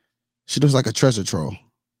 she looks like a treasure troll.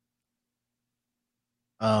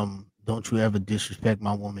 Don't you ever disrespect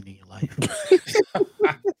my woman in your life.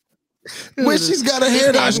 When she's got her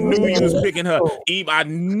hair down, I knew you was picking her. Eve, I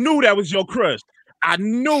knew that was your crush. I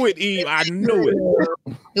knew it, Eve. I knew it.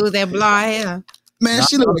 It was that blonde hair. Man,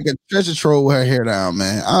 she looked like a treasure troll with her hair down,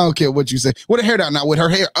 man. I don't care what you say. With her hair down. Now, with her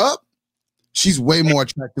hair up, she's way more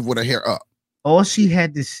attractive with her hair up. All she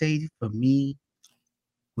had to say for me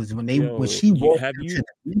was when she walked into the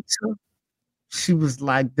pizza, she was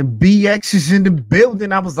like, the BX is in the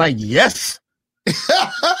building. I was like, yes.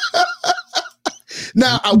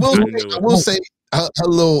 Now, I will say her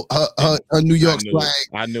New York swag.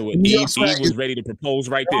 I knew it. Eve was ready to propose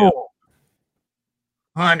right there.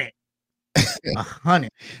 100. 100.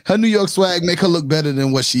 Her New York swag make her look better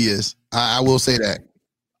than what she is. I will say that.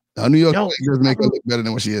 Her New York swag does make her look better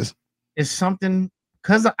than what she is. It's something,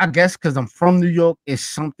 because I'm from New York, it's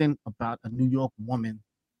something about a New York woman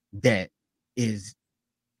that is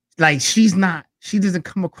like, she doesn't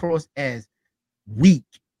come across as weak,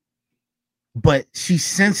 but she's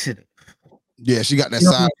sensitive. Yeah, she got that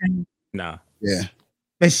side. Nah. Yeah.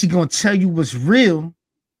 But she gonna tell you what's real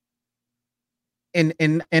and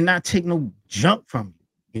not take no junk from you.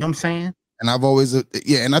 You know what I'm saying? And I've always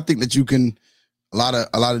and I think that you can, a lot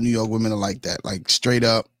of New York women are like that, like straight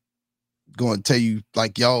up going to tell you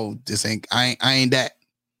like, yo, I ain't that.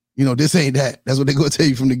 You know, this ain't that. That's what they're gonna tell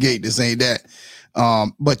you from the gate. This ain't that.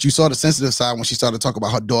 But you saw the sensitive side when she started to talk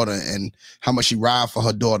about her daughter and how much she ride for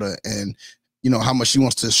her daughter, and you know how much she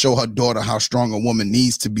wants to show her daughter how strong a woman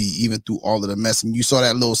needs to be even through all of the mess. And you saw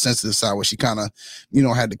that little sensitive side where she kind of,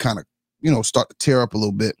 had to kind of, start to tear up a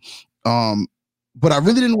little bit. But I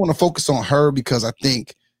really didn't want to focus on her because I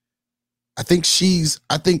think she's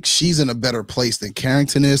in a better place than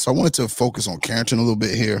Carrington is. So I wanted to focus on Carrington a little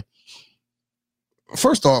bit here.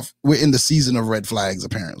 First off, we're in the season of red flags,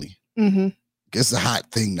 apparently. Mm-hmm. It's a hot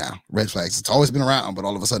thing now. Red flags. It's always been around, but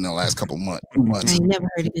all of a sudden in the last couple months, 2 months. I ain't never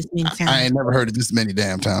heard it this many times. I ain't never heard it this many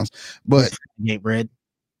damn times. But ain't red.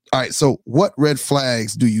 All right. So what red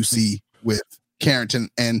flags do you see with Carrington?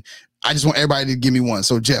 And I just want everybody to give me one.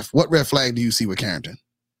 So Jeff, what red flag do you see with Carrington?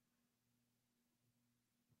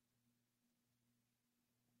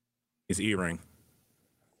 His earring.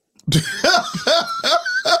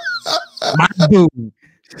 My dude.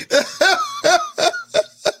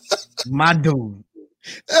 My dude.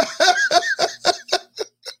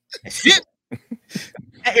 That's it.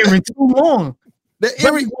 That earring too long.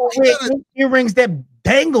 The earrings that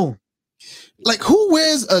dangle. Like, who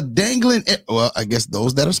wears a dangling? Well, I guess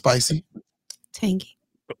those that are spicy. Tanky.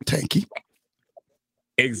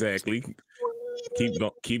 Exactly.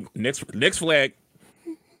 Keep next flag.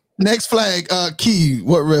 Next flag. Key.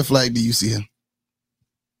 What red flag do you see him?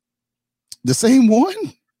 The same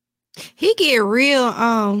one? He get real.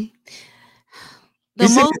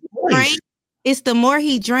 The more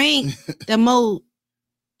he drank, the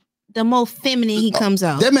more feminine he comes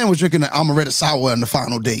out. That man was drinking an amaretto sour on the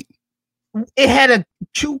final date. It had a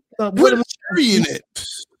cute with a cherry in it.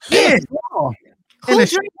 Yeah. Who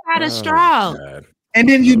drinks out of straw? God. And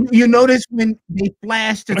then you notice when they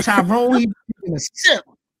flashed to Tyrone, he taking a sip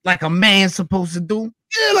like a man's supposed to do.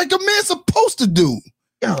 Yeah, like a man's supposed to do.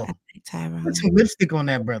 Yo, put some lipstick on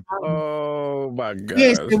that, brother. Oh my god.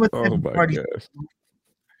 Oh my god.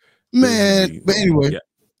 Man, but anyway,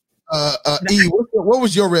 E, what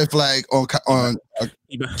was your red flag on?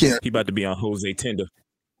 He about to be on Jose Tinder.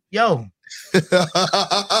 Yo,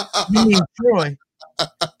 you mean Troy?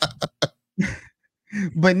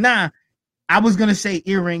 But nah, I was gonna say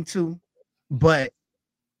earring too, but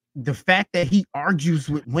the fact that he argues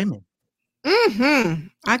with women. Mm-hmm.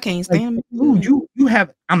 I can't stand him. Dude, you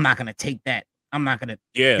have. I'm not gonna take that. I'm not gonna.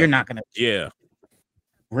 Yeah. You're not gonna. Yeah.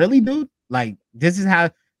 Really, dude? Like, this is how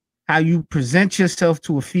you present yourself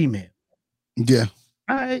to a female. Yeah.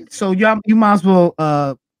 All right, so you might as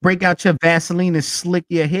well break out your Vaseline and slick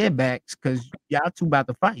your hair backs because y'all two about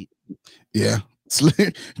to fight. Yeah.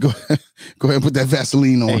 Go ahead and put that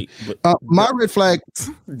Vaseline on. Hey, but my red flag.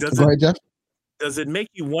 does Go ahead, Jeff. Does it make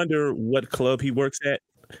you wonder what club he works at?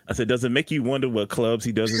 I said, does it make you wonder what clubs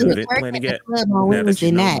he does his event planning at? On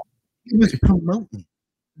Wednesday night. He was promoting.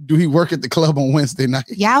 Do he work at the club on Wednesday night?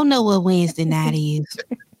 Y'all know what Wednesday night is.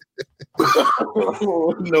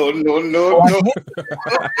 No.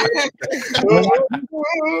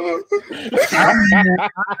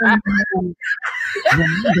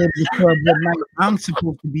 I'm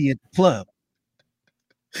supposed to be at the club.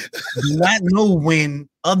 Do not know when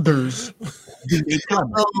others do they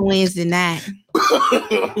come on Wednesday night.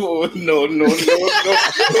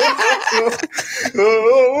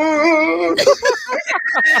 No.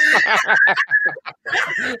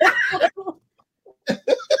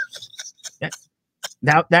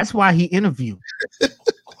 That's why he interviewed,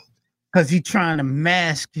 because he's trying to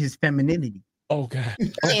mask his femininity. Oh God!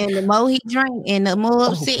 And the more he drink, and the more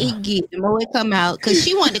upset he get, the more it come out. Because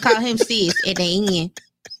she wanted to call him sis at the end.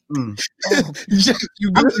 I'm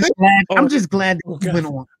just glad that he went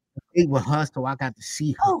on a date with her, so I got to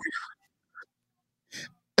see her.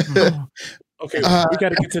 Okay, we got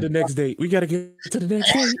to get to the next date.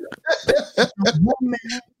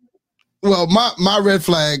 Well, my red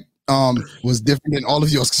flag was different than all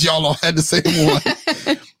of yours because y'all all had the same one.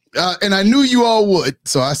 And I knew you all would.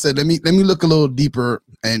 So I said, let me look a little deeper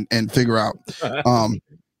and figure out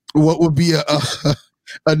what would be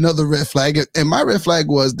another red flag. And my red flag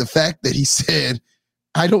was the fact that he said,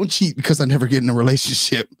 I don't cheat because I never get in a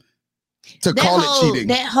relationship. To call it cheating.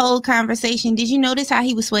 That whole conversation, did you notice how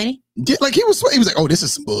he was sweating? Yeah, like he was sweating. He was like, oh, this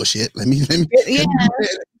is some bullshit. Let me go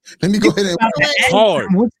ahead and hard.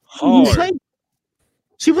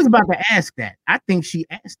 She was about to ask that. I think she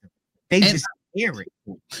asked him. They just hear it.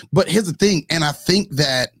 But here's the thing, and I think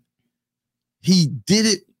that he did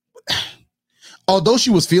it. Although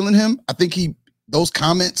she was feeling him, I think those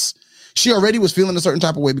comments, she already was feeling a certain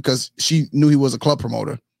type of way because she knew he was a club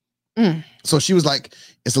promoter. So she was like,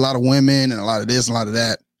 it's a lot of women and a lot of this and a lot of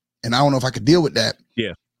that. And I don't know if I could deal with that.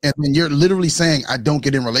 Yeah. And then you're literally saying I don't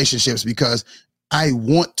get in relationships because I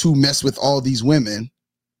want to mess with all these women.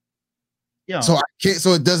 Yeah. So I can't,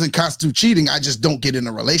 so it doesn't constitute cheating. I just don't get in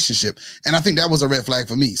a relationship. And I think that was a red flag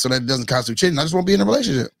for me. So that it doesn't constitute cheating. I just won't be in a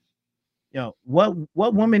relationship. Yo, what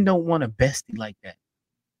women don't want a bestie like that?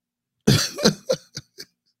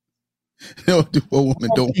 What woman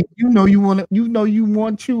don't? You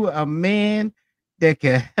want you a man that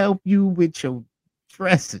can help you with your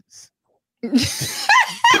dresses. No.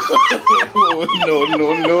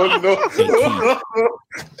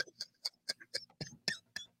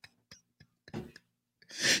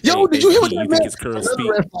 Yo, did you hear what that man?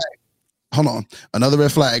 Hold on, another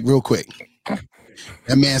red flag, real quick.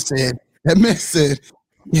 That man said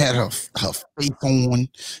he had her face on, and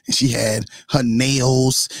she had her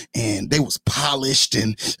nails, and they was polished,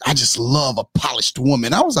 and I just love a polished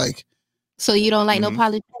woman. I was like, so you don't like no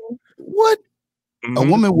polished? What? A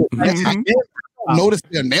woman would notice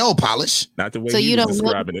their nail polish. Not the way so you don't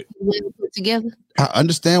describing it. Well put together. I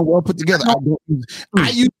understand well put together. I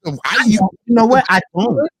use you know what? I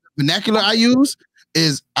don't. Vernacular I use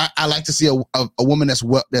is I like to see a woman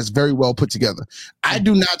that's very well put together. I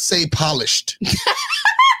do not say polished. It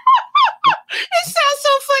sounds so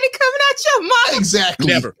funny coming out your mouth. Exactly.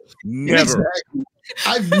 Never. Exactly.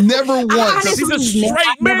 I've never once. He's a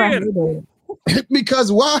straight man.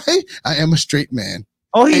 Because why? I am a straight man.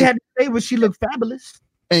 All he had to say was she looked fabulous.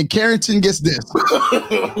 And Carrington gets this. No.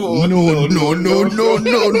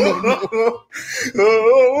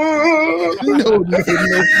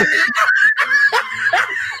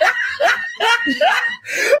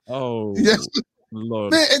 Oh, yes.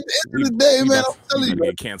 Lord. Man, at the end of the day, man, I'm telling you.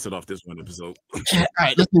 Get canceled off this one episode. All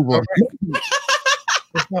right, let's move on.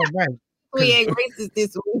 It's not right. We ain't racist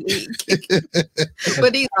this week.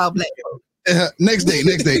 But these all black folks. Next day.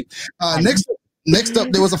 Next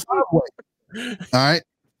up, there was a 5-way. All right.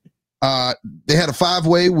 They had a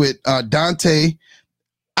 5-way with Dante.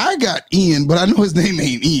 I got Ian, but I know his name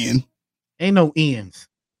ain't Ian. Ain't no Ians.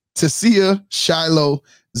 Tasia, Shiloh,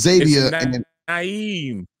 Xavier, and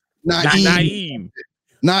Naeem.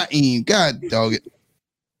 Naeem. God dog it.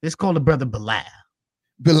 It's called the brother Bilal.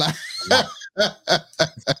 Bilal.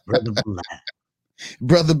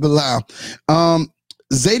 Brother Bilal.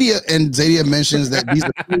 Zadia mentions that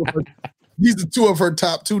these are two of her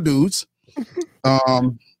top 2 dudes.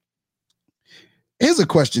 Here's a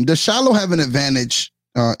question. Does Shiloh have an advantage?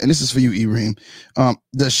 And this is for you, Ibrahim.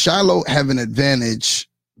 Does Shiloh have an advantage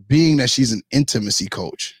being that she's an intimacy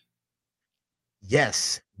coach?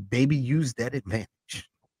 yes, baby, use that advantage.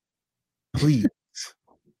 Please,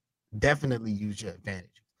 definitely use your advantage.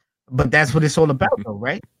 But that's what it's all about, though,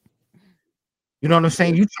 right? You know what I'm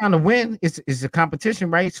saying? You're trying to win. It's a competition,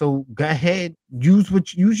 right? So go ahead, use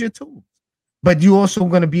your tools. But you also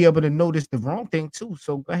going to be able to notice the wrong thing too.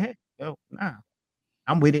 So go ahead. Yo, nah,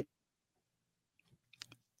 I'm with it.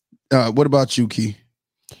 What about you, Key?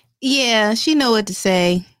 Yeah, she know what to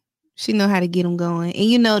say. She know how to get them going. And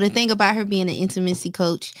you know, the thing about her being an intimacy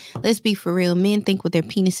coach, let's be for real. Men think with their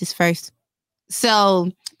penises first.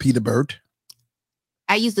 So Peter Bird.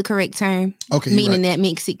 I use the correct term. Okay. Meaning that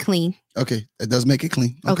makes it clean. Okay. That does make it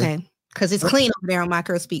clean. Okay. Because it's clean over there on my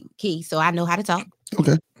Curl Speak Key. So I know how to talk.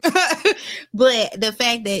 Okay. But the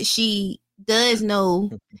fact that she does know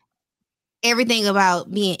everything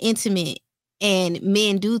about being intimate, and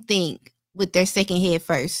men do think with their second head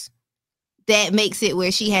first, that makes it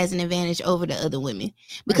where she has an advantage over the other women.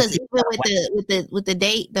 Because even with the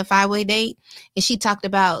date, the 5-way date, and she talked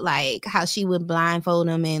about like how she would blindfold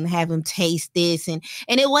them and have them taste this, and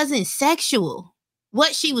it wasn't sexual.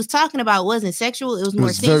 What she was talking about wasn't sexual. It was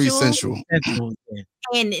more very sensual.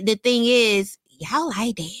 And the thing is, y'all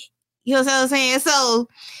like that. You know what I'm saying? So,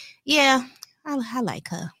 yeah, I like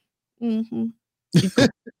her. Mm-hmm.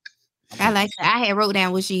 I like her. I had wrote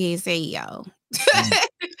down what she had said, y'all.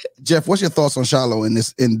 Jeff, what's your thoughts on Shiloh in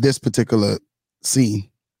this particular scene?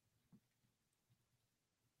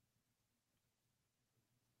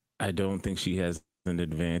 I don't think she has an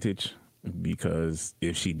advantage, because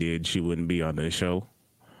if she did, she wouldn't be on the show.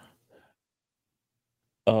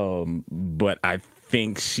 But I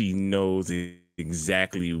think she knows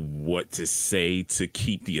exactly what to say to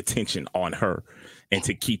keep the attention on her and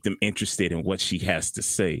to keep them interested in what she has to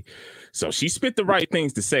say. So she spit the right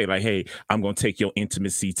things to say, like, hey, I'm going to take your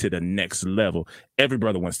intimacy to the next level. Every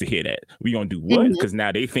brother wants to hear that. We going to do what? Because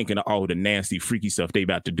now they thinking of all the nasty, freaky stuff they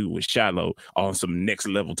about to do with Shiloh on some next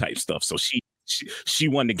level type stuff. So she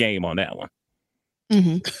won the game on that one.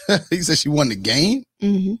 Mm-hmm. He said she won the game?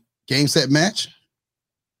 Mm-hmm. Game, set, match?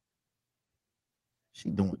 She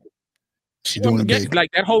doing it. She doing it big. Like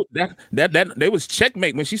that whole that they was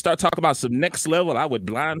checkmate when she started talking about some next level. I would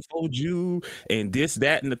blindfold you and this,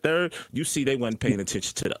 that, and the third. You see, they wasn't paying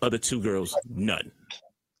attention to the other two girls. None.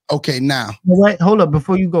 Okay, now. Wait, hold up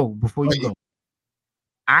before you go.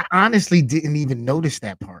 I honestly didn't even notice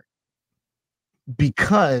that part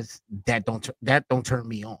because that don't turn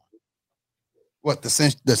me on. What, the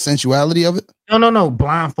sensuality of it? No,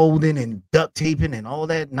 blindfolding and duct taping and all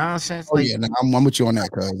that nonsense. Oh, yeah, I'm with you on that,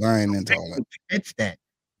 cuz I ain't into all that. Catch that.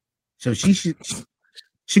 So she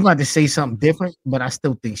got to say something different, but I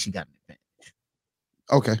still think she got an advantage.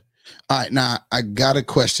 Okay. All right, now I got a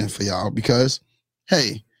question for y'all because,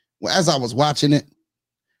 hey, as I was watching it,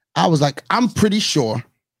 I was like, I'm pretty sure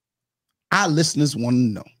our listeners want to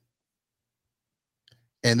know.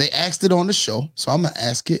 And they asked it on the show, so I'm going to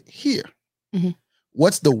ask it here. Mm-hmm.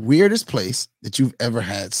 What's the weirdest place that you've ever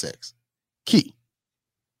had sex? Key.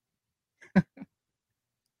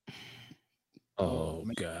 Oh,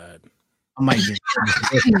 God. I might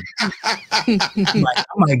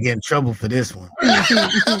get in trouble for this one.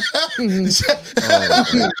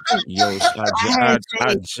 Yo,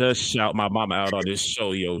 I just shout my mama out on this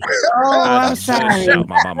show, yo. I'm sorry. Shout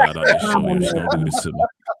my mama out on this show. Yo. She don't do this to me.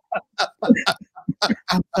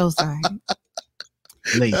 I'm so sorry.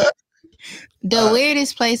 Late. The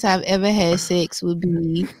weirdest place I've ever had sex would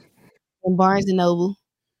be in Barnes and Noble.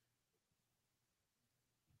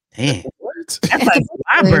 Damn. That's like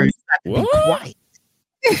library. Be quiet.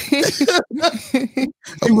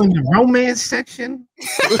 You in the romance section?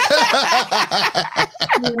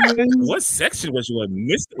 What section was you in?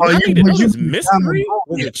 Mystery? I didn't know this mystery.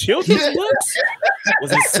 Was it children's books?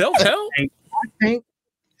 Was it self-help? I think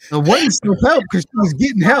it wasn't self-help because she was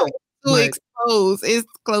getting help. Too exposed. It's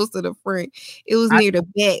close to the front. It was near the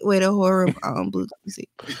back where the horror books. You see,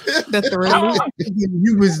 the thriller.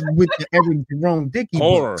 You was with the Evan Jerome Dickey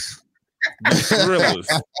horror. Books. The thrillers.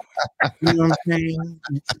 You know what I'm saying?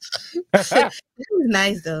 It was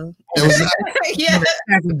nice though. It was nice. Yeah.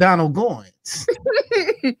 Donald Goins.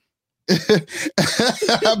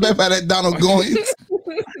 I bet by that Donald Goins.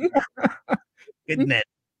 Getting that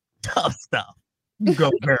tough stuff. You go,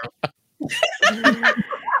 girl.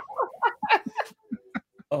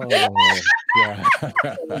 Oh God. Yeah.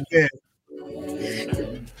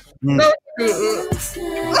 So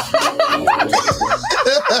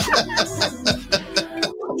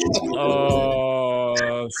Oh.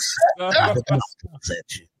 All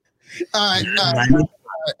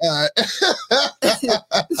right.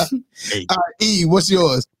 E, what's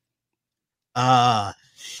yours?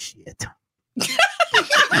 Shit.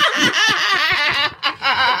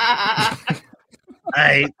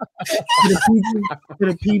 right. To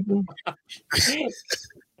the people.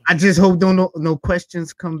 I just hope no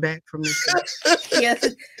questions come back from this.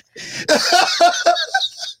 Yes.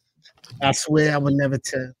 I swear I would never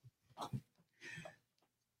tell.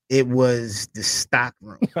 It was the stock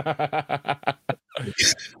room.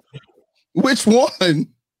 Which one?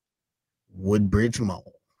 Woodbridge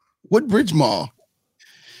Mall. Woodbridge Mall.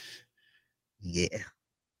 Yeah.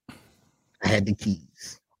 I had the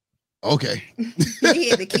keys. Okay. He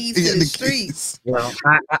had the keys to the streets. Well,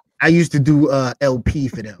 I used to do LP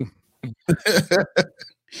for them.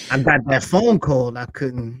 I got that phone call. I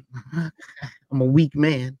couldn't. I'm a weak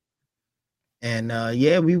man. And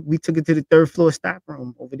yeah, we took it to the 3rd floor stock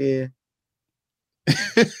room over there.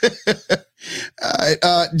 All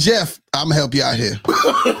right, Jeff, I'm gonna help you out here.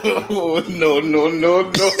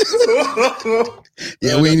 No.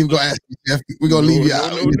 Yeah, we ain't even gonna ask you, Jeff. We're gonna leave you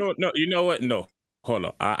out. No. You know what? No, hold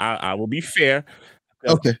on. I will be fair.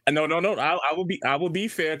 Okay. No. I will be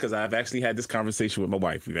fair because I've actually had this conversation with my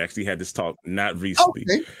wife. We've actually had this talk not recently.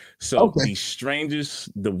 Okay. So the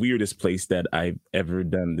strangest, the weirdest place that I've ever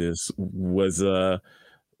done this was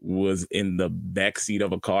in the backseat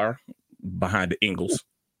of a car behind the Ingles.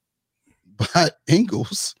 Behind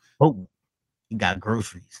Ingles? Oh, you got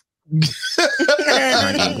groceries.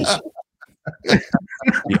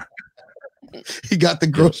 He got the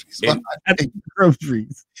groceries.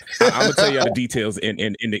 Groceries. I'm gonna tell you all the details in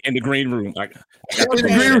the green room. Like in the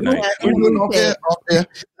green room. Okay.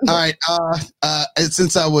 All right.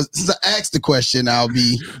 Since I asked the question, I'll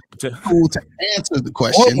be cool to answer the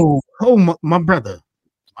question. Oh, my brother.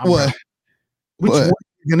 What? Which one are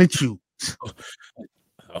you gonna choose?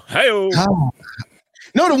 Hey-o.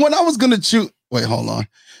 No, the one I was gonna choose. Wait, hold on.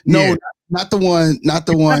 No, Yeah. not the one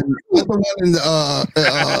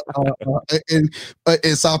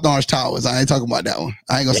in South Orange Towers. I ain't talking about that one.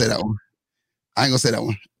 I ain't gonna say that one.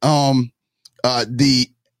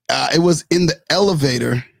 It was in the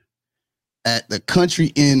elevator at the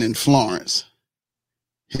Country Inn in Florence,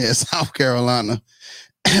 here, South Carolina.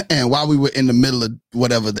 And while we were in the middle of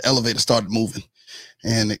whatever, the elevator started moving,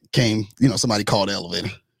 and it came. Somebody called the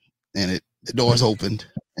elevator, and the doors opened.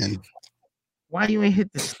 And why you ain't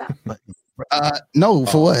hit the stop button? No,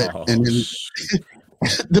 for what? And then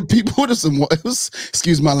the people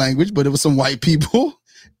excuse my language, but it was some white people,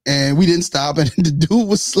 and we didn't stop. And the dude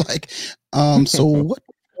was like, so what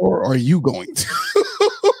floor are you going to?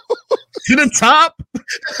 To the top.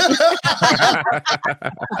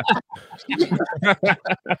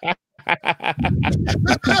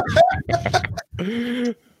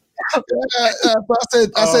 So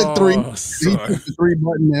I said 3. He put the 3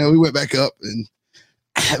 button there. We went back up, and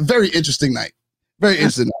very interesting night. Very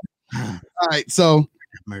interesting night. All right, so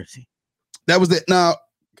mercy. That was it. Now,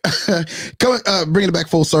 bringing it back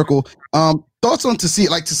full circle. Thoughts on Tasia?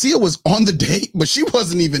 Like, Tasia was on the date, but she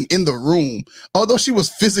wasn't even in the room, although she was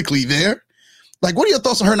physically there. Like, what are your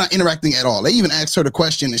thoughts on her not interacting at all? They even asked her the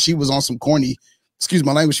question, and she was on some corny, excuse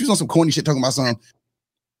my language, she was on some corny shit talking about something.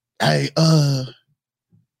 Hey,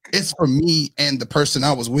 it's for me and the person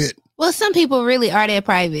I was with. Well, some people really are that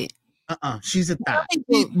private. She's a thot.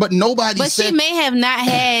 But nobody But said, she may have not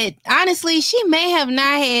had, honestly, she may have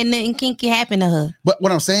not had nothing kinky happen to her. but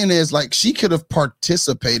what I'm saying is, like, she could have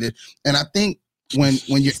participated. And I think when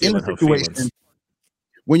you're in a situation,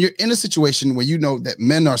 when you're in a situation where you know that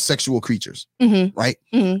men are sexual creatures, right?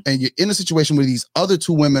 And you're in a situation where these other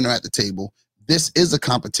 2 women are at the table, this is a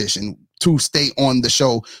competition to stay on the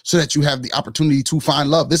show so that you have the opportunity to find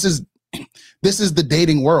love. This is the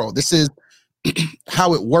dating world. This is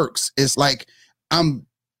how it works. It's like, I'm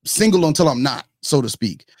single until I'm not, so to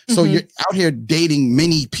speak. So you're out here dating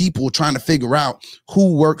many people, trying to figure out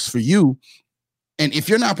who works for you. And if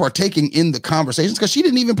you're not partaking in the conversations, because she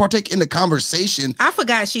didn't even partake in the conversation. I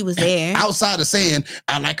forgot she was there. Outside of saying,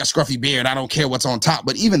 I like a scruffy beard, I don't care what's on top.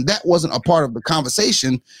 But even that wasn't a part of the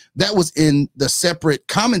conversation. That was in the separate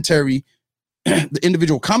commentary, the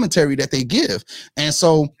individual commentary that they give. And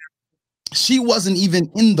so she wasn't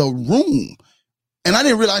even in the room. And I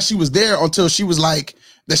didn't realize she was there until she was like,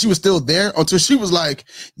 that she was still there, until she was like,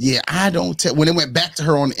 yeah, I don't tell. When it went back to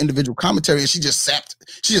her on the individual commentary, and she just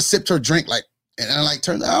sipped her drink, like, and I like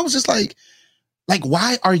turned. I was just like,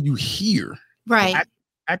 why are you here? Right.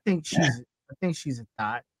 I think she's a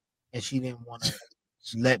thot, and she didn't want to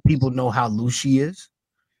let people know how loose she is.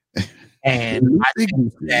 And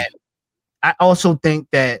I also think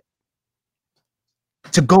that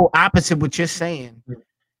to go opposite what you're saying,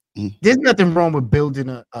 there's nothing wrong with building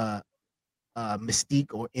a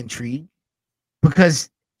mystique or intrigue, because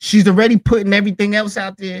She's already putting everything else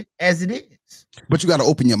out there as it is. But you got to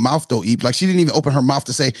open your mouth though, Eve. Like she didn't even open her mouth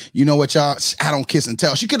to say, you know what, y'all, I don't kiss and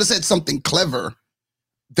tell. She could have said something clever.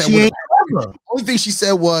 That would. The only thing she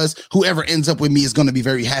said was, whoever ends up with me is going to be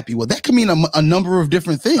very happy. Well, that could mean a number of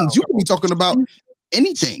different things. You could be talking about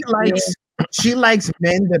anything. She likes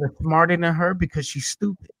men that are smarter than her because she's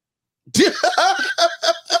stupid.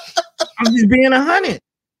 I'm just being 100.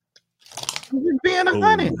 I'm just being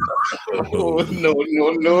 100. Oh, no.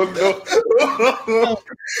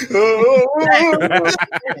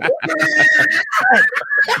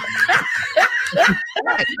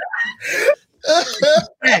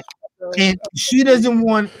 And she don't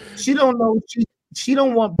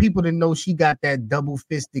want people to know she got that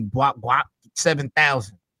double-fisted guap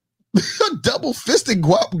 7,000. Double-fisted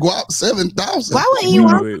guap 7,000. Why wouldn't you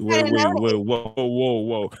want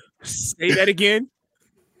whoa. Say that again.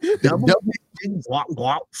 Double-fisted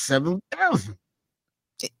guap 7,000.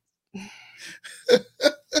 You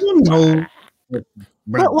know, But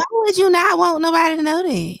why would you not want nobody to know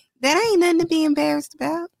that? That ain't nothing to be embarrassed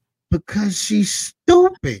about. Because she's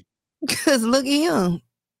stupid. Because look at him.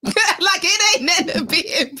 Like it ain't nothing to be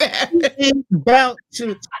embarrassed. It's about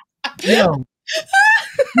to,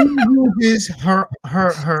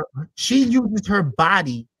 she uses her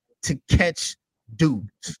body to catch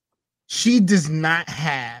dudes. She does not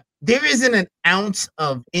have, there isn't an ounce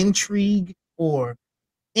of intrigue or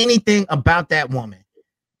anything about that woman.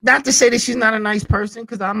 Not to say that she's not a nice person,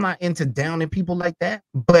 because I'm not into downing people like that,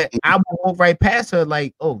 but I will walk right past her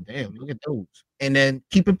like, oh, damn, look at those. And then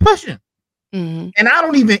keep it pushing. Mm-hmm. And I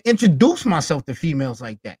don't even introduce myself to females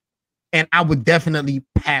like that. And I would definitely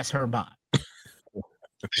pass her by.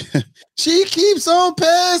 She keeps on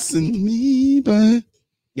passing me by.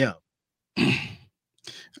 Yeah.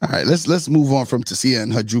 All right, let's move on from Tasia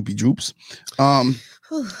and her droopy droops.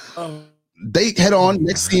 They head on.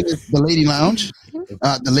 Next scene is the lady lounge.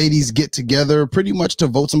 The ladies get together pretty much to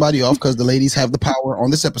vote somebody off because the ladies have the power on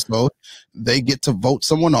this episode. They get to vote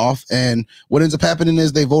someone off, and what ends up happening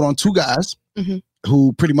is they vote on two guys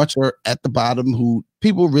who pretty much are at the bottom, who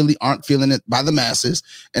people really aren't feeling it by the masses,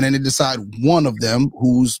 and then they decide one of them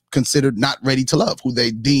who's considered not ready to love, who they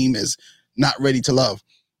deem as not ready to love.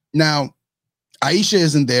 Now, Aisha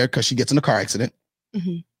isn't there because she gets in a car accident.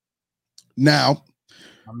 Now,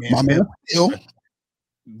 my man Phil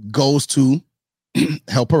goes to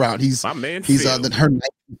help her out. He's her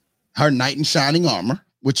knight in shining armor,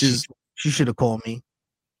 which is she should have called me.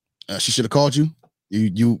 She should have called you.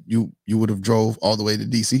 You would have drove all the way to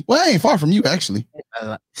DC. Well, I ain't far from you actually.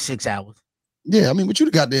 6 hours. Yeah, I mean, but you'd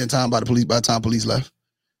have got there in time by the time police left.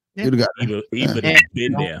 Yeah. You'd have got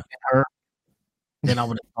been there. Then I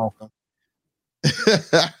would have talked him.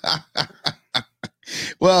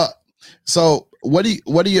 Well, so what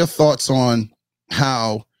are your thoughts on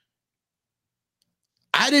how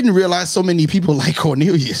I didn't realize so many people like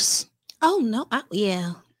Cornelius? Oh no,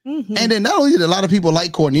 yeah. Mm-hmm. And then not only did a lot of people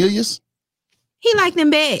like Cornelius, he liked them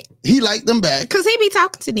back. Because he be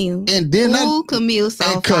talking to them. And then Camille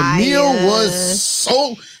was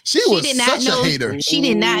so she was such a hater. She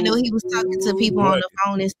did not know he was talking to people on the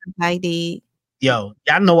phone and stuff like that. Yo,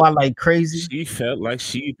 y'all know I like crazy. She felt like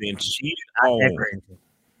she been cheated on.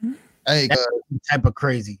 Hey, type of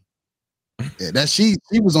crazy. Yeah, that she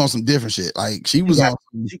was on some different shit. Like she got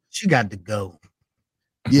to go.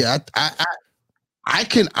 Yeah, I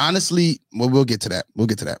can honestly. Well, we'll get to that.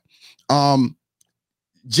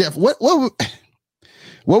 Jeff, what were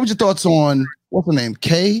your thoughts on what's her name?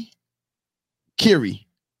 Carrie.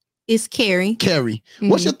 It's Carrie. Mm-hmm.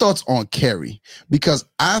 What's your thoughts on Carrie? Because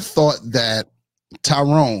I thought that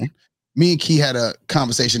Tyrone, me and Key had a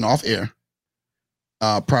conversation off air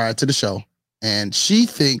prior to the show, and she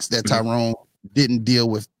thinks that Tyrone didn't deal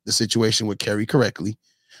with the situation with Carrie correctly.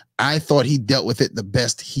 I thought he dealt with it the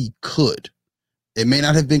best he could. It may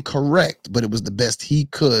not have been correct, but it was the best he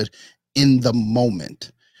could in the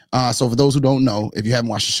moment. So for those who don't know, if you haven't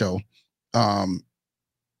watched the show,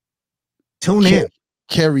 tune in.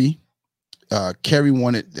 Carrie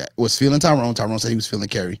was feeling Tyrone. Tyrone said he was feeling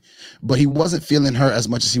Carrie, but he wasn't feeling her as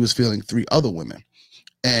much as he was feeling 3 other women.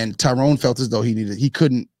 And Tyrone felt as though he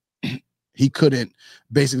couldn't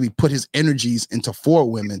basically put his energies into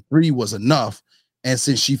 4 women. 3 was enough. And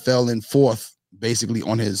since she fell in 4th, basically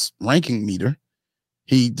on his ranking meter,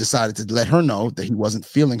 he decided to let her know that he wasn't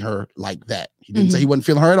feeling her like that. He didn't say he wasn't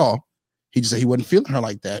feeling her at all. He just said he wasn't feeling her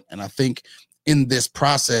like that. And I think in this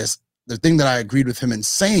process, the thing that I agreed with him in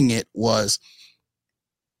saying it was,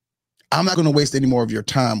 I'm not going to waste any more of your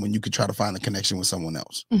time when you could try to find a connection with someone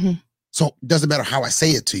else. So it doesn't matter how I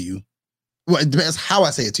say it to you. Well, it depends how I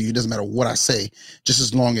say it to you. It doesn't matter what I say, just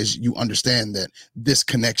as long as you understand that this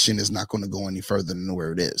connection is not going to go any further than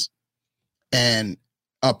where it is. And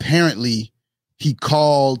apparently he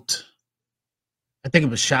called, I think it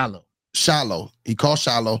was Shiloh. He called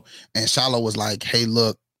Shiloh, and Shiloh was like, hey,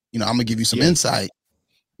 look, I'm going to give you some insight.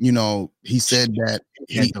 He said that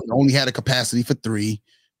he only had a capacity for 3.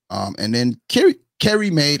 And then Kerry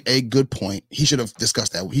made a good point. He should have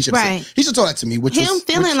discussed that. He should have told that to me.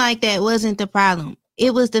 Feeling like that wasn't the problem.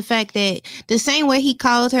 It was the fact that the same way he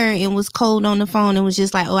called her and was cold on the phone and was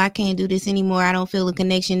just like, oh, I can't do this anymore. I don't feel a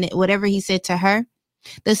connection. Whatever he said to her,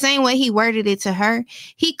 the same way he worded it to her,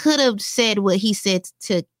 he could have said what he said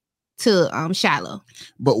to Shiloh.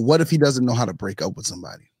 But what if he doesn't know how to break up with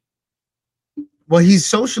somebody? Well, he's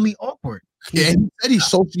socially awkward. Yeah, he said he's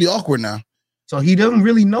socially awkward now. So he doesn't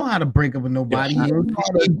really know how to break up with nobody. Yeah,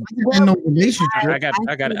 No relationship. I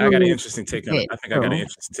got an interesting take on it. I think I got an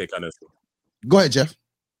interesting take on this. Go ahead, Jeff.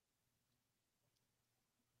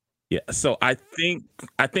 Yeah, so I think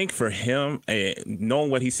for him, knowing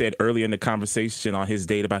what he said earlier in the conversation on his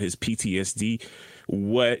date about his PTSD,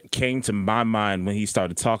 what came to my mind when he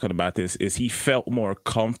started talking about this is he felt more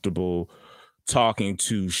comfortable talking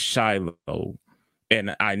to Shiloh.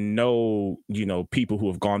 And I know, people who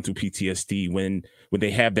have gone through PTSD, when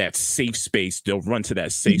they have that safe space, they'll run to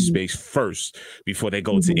that safe space first before they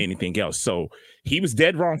go to anything else. So he was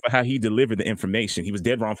dead wrong for how he delivered the information. He was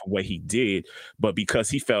dead wrong for what he did. But because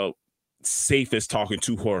he felt safest talking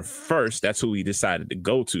to her first, that's who he decided to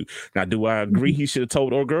go to. Now, do I agree he should have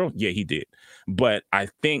told our girl? Yeah, he did. But I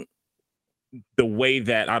think the way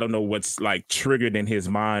that, I don't know what's like triggered in his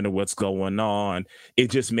mind or what's going on,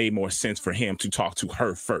 it just made more sense for him to talk to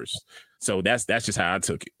her first. So that's just how I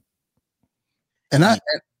took it. And I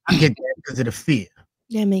get that because of the fear.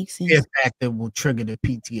 That makes sense. Fear factor will trigger the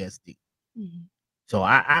PTSD. So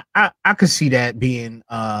I could see that being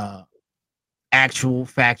actual,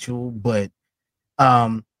 factual, but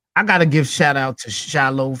I gotta give shout out to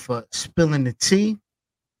Shiloh for spilling the tea,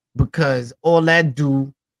 because all that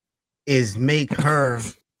do is make her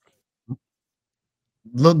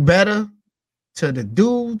look better to the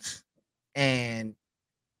dudes and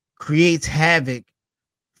creates havoc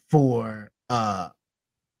for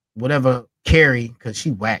whatever Carrie, because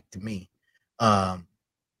she whacked to me.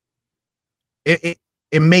 It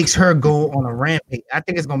makes her go on a rampage. I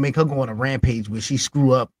think it's gonna make her go on a rampage where she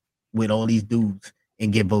screw up with all these dudes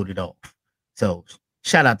and get voted off. So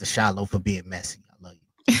shout out to Shiloh for being messy. I love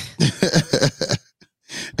you.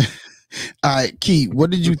 All right, Key, what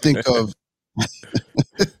did you think of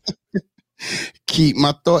Key?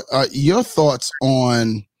 Your thoughts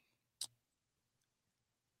on,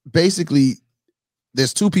 basically,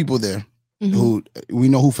 there's 2 people there who we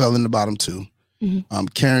know who fell in the bottom 2,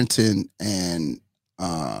 Carrington and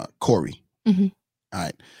Corey. All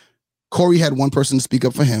right, Corey had one person to speak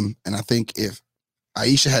up for him, and I think if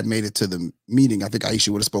Aisha had made it to the meeting, I think Aisha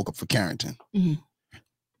would have spoke up for Carrington.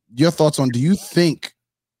 Your thoughts on, do you think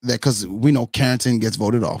that, because we know Carrington gets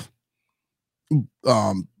voted off,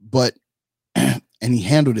 but and he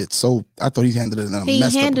handled it, so I thought he handled it in a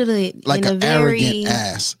messed up, like an arrogant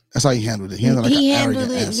ass. That's how he handled it. He handled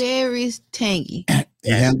it very tangy. He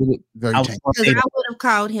handled it very tangy. Because I would have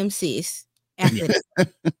called him sis after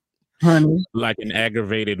that. Honey, like an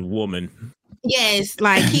aggravated woman. Yes,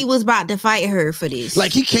 like he was about to fight her for this.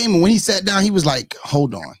 Like he came, and when he sat down, he was like,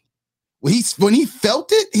 "Hold on." When he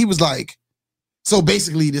felt it, he was like, "So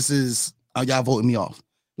basically, this is y'all voting me off."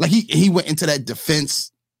 Like he went into that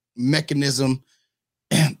defense mechanism,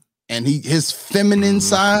 and his feminine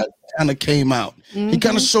side kind of came out. He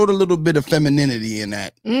kind of showed a little bit of femininity in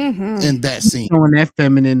that scene. Showing that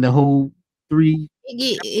feminine the whole 3.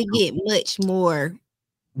 It get much more.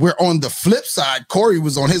 Where on the flip side, Corey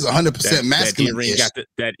was on his 100% masculine.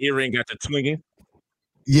 That earring got the twinging.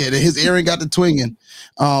 Yeah, his earring got the twinging.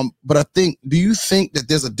 But I think, do you think that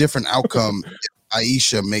there's a different outcome if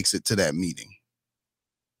Aisha makes it to that meeting?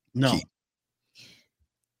 No.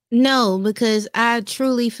 No, because I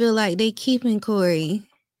truly feel like they keeping Corey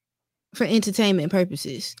for entertainment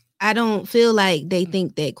purposes. I don't feel like they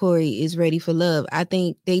think that Corey is ready for love. I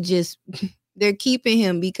think they're keeping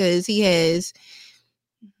him because he has.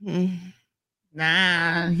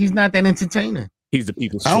 Nah, he's not that entertaining. He's the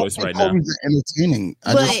people's choice right now. He's entertaining,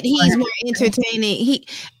 but he's more entertaining.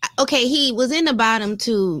 He was in the bottom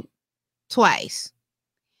 2 twice,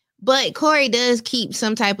 but Corey does keep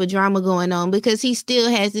some type of drama going on because he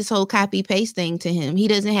still has this whole copy paste thing to him. He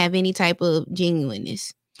doesn't have any type of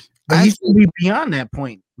genuineness. But he should be beyond that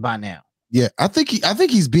point by now. Yeah, I think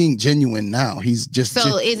he's being genuine now. He's just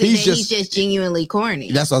he's just genuinely corny.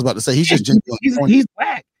 That's what I was about to say. He's just genuinely corny. He's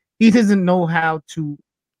whack. he doesn't know how to.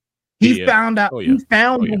 He found out. He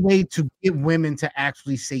found yeah. a way to get women to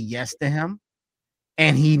actually say yes to him,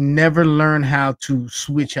 and he never learned how to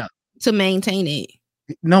switch up to maintain it.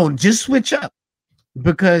 No, just switch up,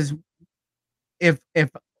 because if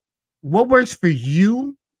what works for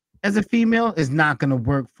you as a female is not going to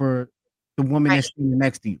work for the woman that's sitting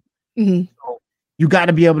next to you. Mm-hmm. So you got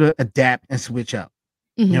to be able to adapt and switch up.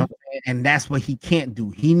 Mm-hmm. You know, and that's what he can't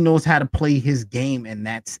do. He knows how to play his game, and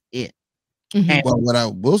that's it. Mm-hmm. Well, what I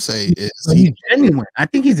will say is he's genuine. I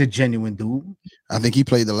think he's a genuine dude. I think he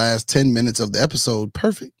played the last 10 minutes of the episode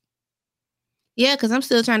perfect. Yeah, because I'm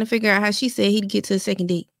still trying to figure out how she said he'd get to the second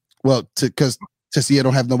date. Well, because Tessia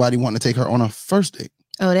don't have nobody wanting to take her on a first date.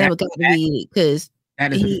 Oh, that would got to be it,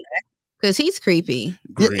 because he's creepy.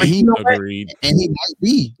 Yeah, and he might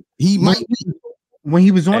be. He might be. When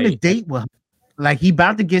he was on a date with her, like he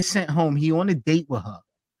about to get sent home, he on a date with her,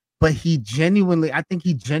 but I think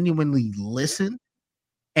he genuinely listened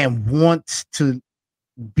and wants to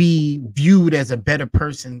be viewed as a better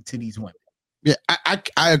person to these women. Yeah,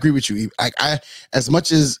 I agree with you. I as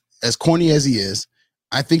much as corny as he is,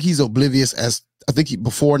 I think he's oblivious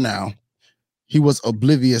before now, he was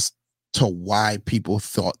oblivious to why people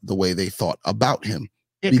thought the way they thought about him.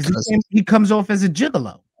 Yeah, because he comes off as a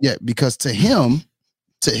gigolo. Yeah, because to him,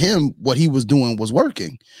 what he was doing was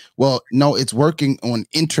working. Well, no, it's working on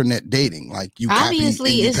internet dating. Like you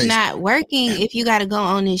obviously it's not working if you got to go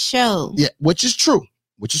on this show. Yeah, which is true.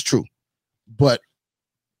 But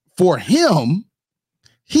for him,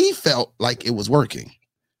 he felt like it was working.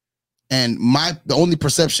 And the only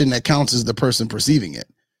perception that counts is the person perceiving it.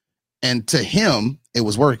 And to him, it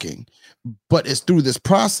was working. But it's through this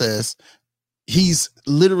process, he's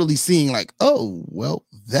literally seeing like, oh, well,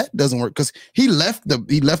 that doesn't work. Because he left the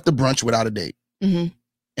brunch without a date. Mm-hmm.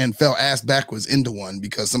 And fell ass backwards into one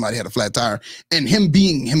because somebody had a flat tire. And him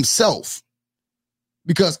being himself,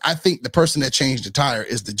 because I think the person that changed the tire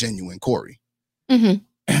is the genuine Corey. Mm-hmm.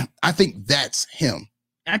 I think that's him.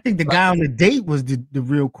 I think the guy on the date was the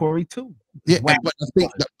real Corey too. Yeah, but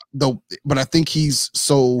I think he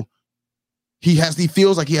feels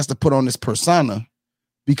like he has to put on this persona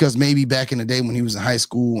because maybe back in the day when he was in high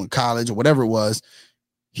school and college or whatever it was,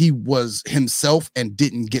 he was himself and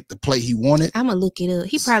didn't get the play he wanted. I'm gonna look it up.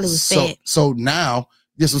 He probably was sad. So now,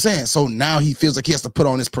 this was saying. So now he feels like he has to put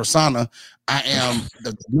on this persona. I am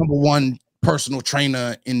the number one personal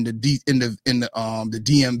trainer in the DMV,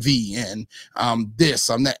 and I'm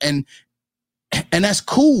that, and that's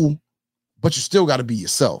cool, but you still got to be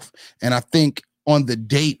yourself. And I think on the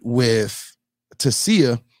date with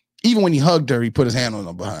Tessia, even when he hugged her, he put his hand on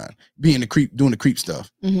her behind, being the creep, doing the creep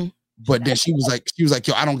stuff. Mm-hmm. But then she was like, yo,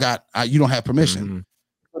 you don't have permission. Mm-hmm.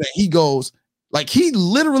 But he goes, like, he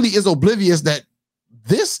literally is oblivious that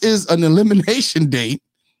this is an elimination date.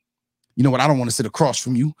 You know what? I don't want to sit across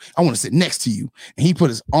from you. I want to sit next to you. And he put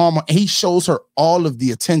his arm on, and he shows her all of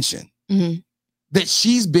the attention that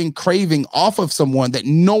she's been craving off of someone that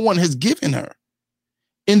no one has given her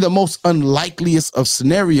in the most unlikeliest of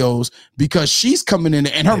scenarios, because she's coming in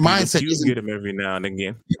and her mindset you get him every now and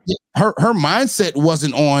again. Her mindset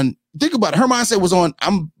wasn't on, think about it. Her mindset was on,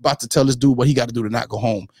 I'm about to tell this dude what he got to do to not go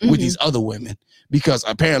home with these other women, because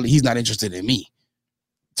apparently he's not interested in me.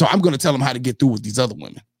 So I'm going to tell him how to get through with these other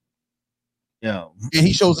women. Yeah. And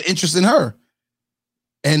he shows interest in her.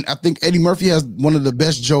 And I think Eddie Murphy has one of the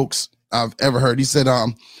best jokes I've ever heard. He said,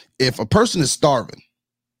 if a person is starving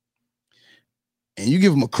and you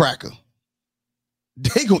give them a cracker,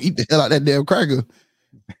 they gonna eat the hell out of that damn cracker.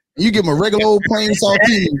 And you give them a regular old plain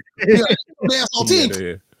saltine. Damn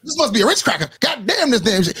saltine. This must be a Ritz cracker. God damn this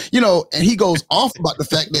damn shit. And he goes off about the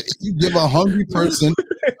fact that if you give a hungry person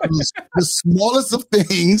the smallest of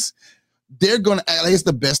things, they're gonna act like it's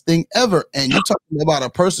the best thing ever. And you're talking about a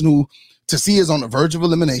person who Tessia is on the verge of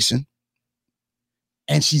elimination,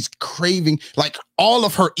 and she's craving, like, all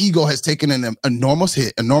of her ego has taken an enormous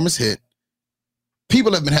hit.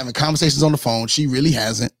 People have been having conversations on the phone. She really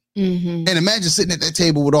hasn't. Mm-hmm. And imagine sitting at that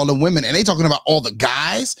table with all the women and they talking about all the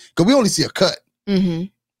guys, because we only see a cut. Mm-hmm.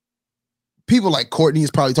 People like Courtney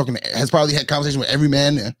has probably had conversation with every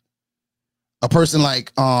man there. A person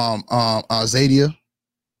like Zadia,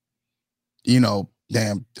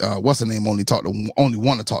 what's her name? Only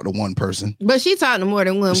want to talk to one person. But she talked to more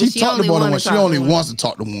than one. She talked to more than one. She only wants to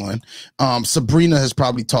talk to one. Sabrina has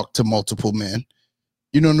probably talked to multiple men.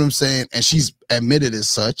 You know what I'm saying? And she's admitted as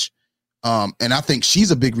such. And I think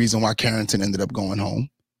she's a big reason why Carrington ended up going home,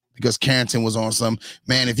 because Carrington was on some,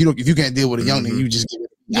 man, if you can't deal with a young nigga, you just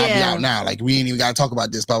I'll be out now. Like, we ain't even got to talk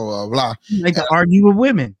about this, blah, blah, blah, blah. He likes to argue with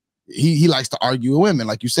women. He likes to argue with women,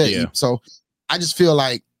 like you said. Yeah. So I just feel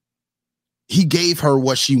like he gave her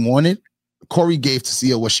what she wanted. Corey gave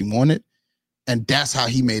Tasia what she wanted, and that's how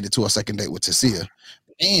he made it to a second date with Tasia.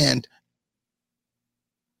 And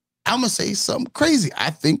I'm gonna say something crazy. I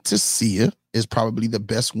think Tasia is probably the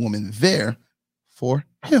best woman there for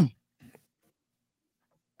him.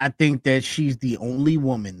 I think that she's the only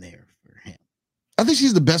woman there for him. I think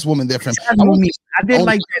she's the best woman there for him. I did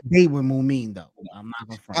like that date with Mumin, though. I'm not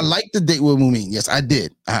gonna front. I like the date with Mumin. Yes, I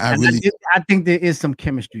did. I really did. I think there is some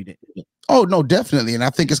chemistry there. Oh no, definitely. And I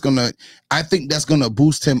think that's gonna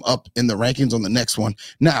boost him up in the rankings on the next one.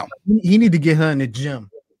 Now he need to get her in the gym.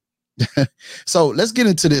 So let's get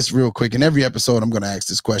into this real quick. In every episode, I'm gonna ask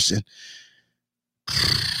this question.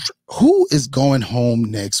 Who is going home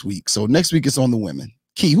next week? So next week it's on the women.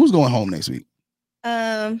 Key, who's going home next week?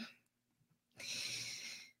 I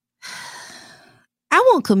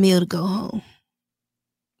want Camille to go home,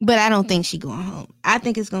 but I don't think she's going home. I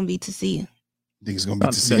think it's gonna be Tasia. I think it's gonna be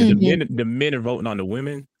Tasia. The men are voting on the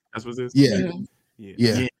women. That's what this.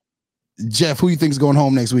 Yeah. Jeff, who you think is going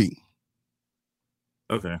home next week?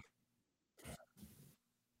 Okay.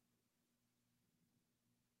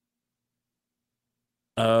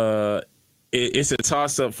 It's a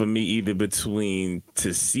toss up for me either between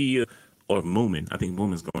Tasia or Moomin. I think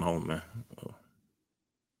Moomin's going home, man.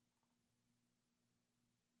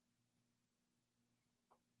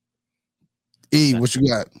 E, what you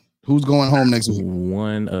got? Who's going home next week?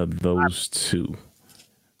 One of those two.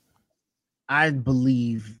 I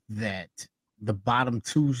believe that the bottom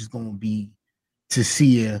two is going to be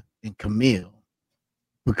Tasia and Camille,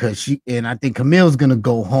 because I think Camille's going to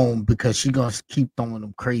go home because she's going to keep throwing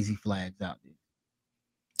them crazy flags out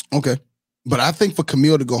there. Okay. But I think for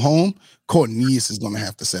Camille to go home, Cornelius is going to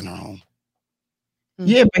have to send her home.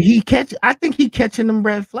 Yeah, but I think he catching them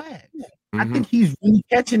red flags. I think he's really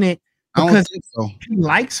catching it because he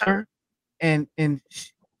likes her, and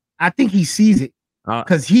I think he sees it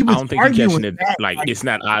because he was. I don't think he's catching it. Like it's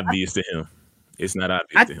not obvious to him. It's not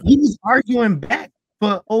obvious to him. He was arguing back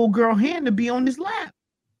for old girl hand to be on his lap.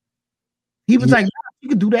 He was like, "Nah, she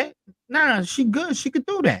could do that. Nah, she good. She could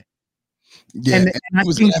do that." Yeah, and I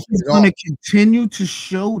think he's going to continue to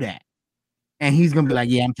show that, and he's going to be like,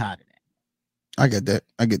 "Yeah, I'm tired of that." I get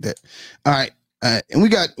that. All right. And we're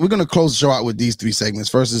going to close the show out with these three segments.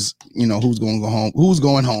 First is, who's going to go home, who's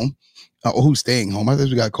going home, or who's staying home. I think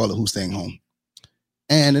we got to call it who's staying home.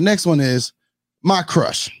 And the next one is my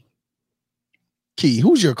crush. Key,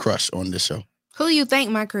 who's your crush on this show? Who you think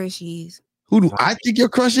my crush is? Who do I think your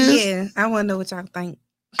crush is? Yeah, I want to know what y'all think.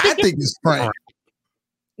 I think it's Frank.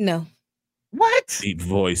 No. What? Deep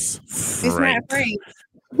voice. It's not Frank.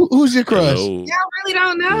 Who's your crush? Hello. Y'all really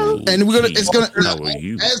don't know. And it's gonna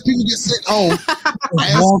as people get sent home.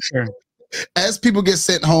 as people get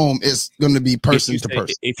sent home, it's gonna be person to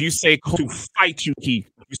person. If you say to fight you, Keith.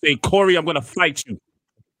 If you say Corey, I'm gonna fight you.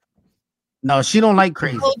 No, she don't like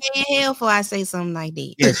crazy. Oh, in hell for I say something like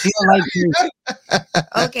that. Yeah, she don't like crazy.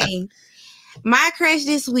 Okay. My crush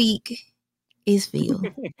this week is Phil.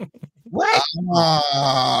 What?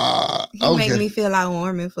 He make me feel like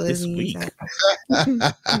warm and fuzzy. Week. Okay.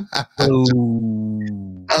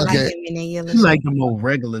 You like the more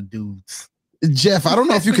regular dudes. Jeff, I don't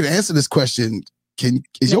know if you can answer this question.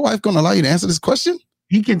 Is your wife going to allow you to answer this question?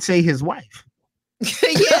 He can say his wife.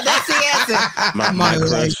 Yeah, that's the answer.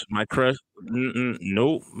 My crush.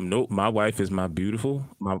 Nope. My wife is my beautiful.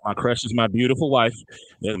 My crush is my beautiful wife.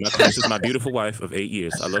 Yeah, my crush is my beautiful wife of 8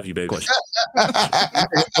 years. I love you, baby.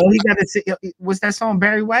 Oh, he got to say. What's that song,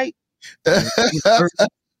 Barry White?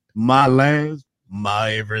 My last,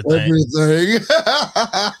 my everything.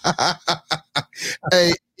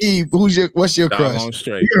 Hey, Eve, what's your crush? On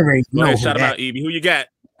straight. Go ahead, shout out Evie. Who you got?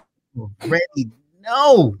 Ready?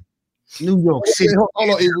 No. New York City. Hold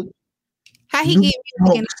on, Evie. How he get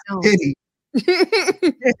me in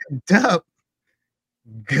the Up.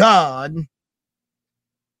 God.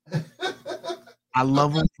 I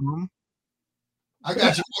love him. I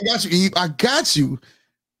got you, Eve. I got you.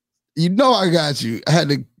 You know I got you. I had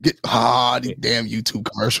to get these damn YouTube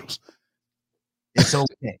commercials. It's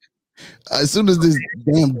okay. As soon as this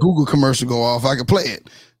damn Google commercial go off, I can play it.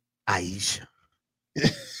 Aisha.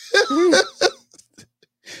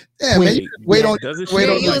 Yeah, man. Wait on. You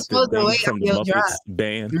was supposed to wait on your drop.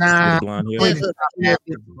 Band. Nah. No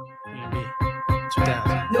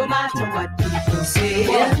matter what people say,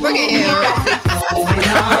 Look at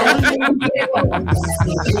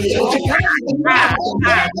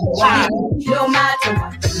no matter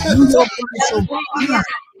what.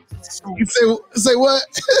 You say what?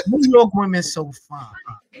 New York women so fine.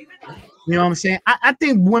 You know what I'm saying? I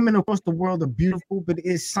think women across the world are beautiful, but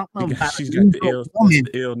it's something about she's got the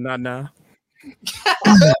ill, nah.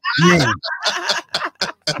 Man.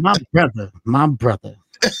 My brother.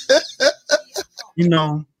 You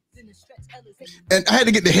know. And I had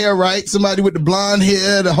to get the hair right. Somebody with the blonde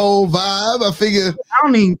hair, the whole vibe. I figure I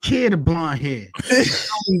don't even care the blonde hair. I don't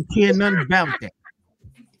even care nothing about that.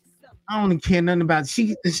 I don't even care nothing about it.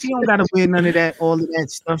 She don't gotta wear none of that, all of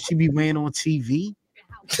that stuff she be wearing on TV.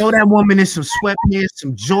 Throw that woman in some sweatpants,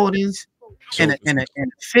 some Jordans, and a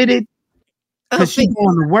fitted, because she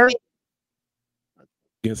going to work.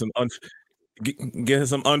 Get some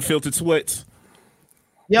unfiltered sweats.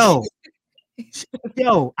 Yo,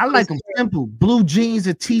 I like them simple. Blue jeans,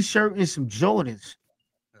 a t-shirt, and some Jordans.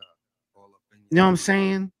 You know what I'm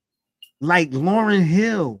saying? Like Lauryn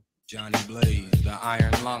Hill. Johnny Blaze, the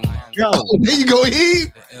Iron Lung. Yo, there you go,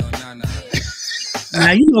 Eve.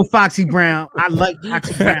 Now you know Foxy Brown. I like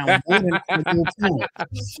Foxy Brown more than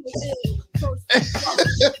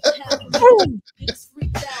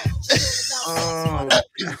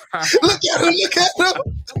Look at him.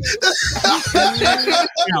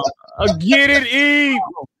 Get it, Eve.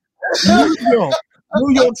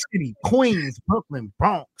 New York City, Queens, Brooklyn,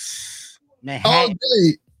 Bronx, Manhattan,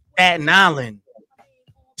 Staten Island.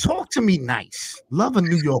 Talk to me nice. Love a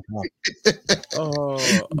New York woman. All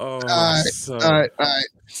right.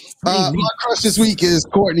 My crush this week is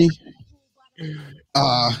Courtney.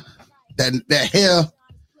 That hair,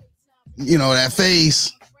 you know, that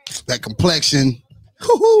face, that complexion.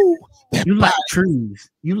 You like trees.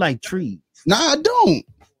 You like trees. Nah, I don't.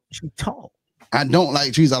 She tall. I don't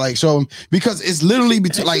like trees. I like show them because it's literally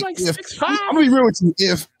between like if I'm gonna be real with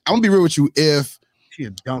you. If she a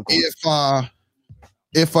dunk.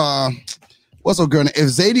 If what's her girl name? If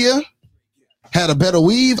Zadia had a better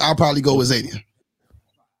weave, I'll probably go with Zadia.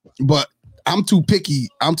 But I'm too picky.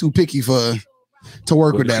 To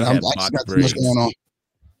work with that. I just got too much going on.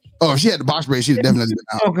 Oh, if she had the box braid, she'd definitely been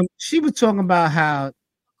out. She was talking about how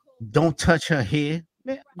don't touch her hair.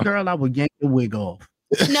 Man, girl, I would yank the wig off.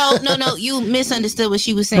 No. You misunderstood what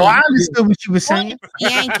she was saying. No, I understood what she was saying.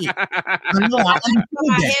 Yankee. No, I understood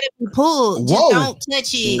My that. head to be pulled. Just don't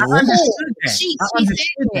touch it. I understood that. She understood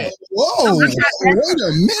said that. Whoa, wait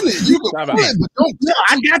a minute. You can Time play, out. but don't. No,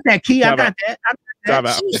 I got that, Key. I got that. Time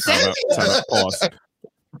out. She said Pause.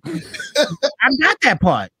 I got that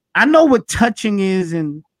part. I know what touching is,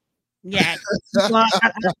 and yeah, well,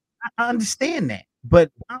 I understand that.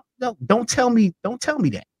 But no, don't tell me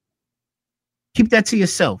that. Keep that to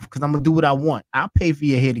yourself, because I'm gonna do what I want. I'll pay for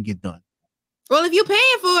your hair to get done. Well, if you're paying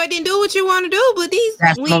for it, then do what you want to do. But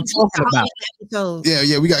That's what I'm talking about. Episodes.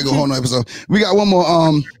 Yeah, we gotta go whole episode. We got one more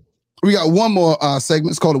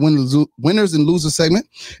segment. It's called the Winners and Losers segment.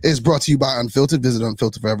 It's brought to you by Unfiltered. Visit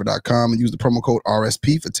unfilteredforever.com and use the promo code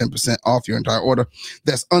RSP for 10% off your entire order.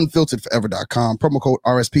 That's unfilteredforever.com, promo code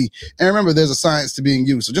RSP. And remember, there's a science to being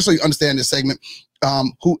used. So just so you understand this segment,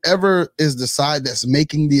 whoever is the side that's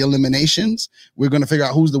making the eliminations, we're going to figure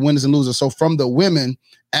out who's the winners and losers. So from the women,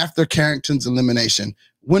 after Carrington's elimination,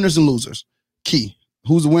 winners and losers. Key,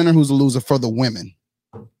 who's the winner, who's the loser for the women?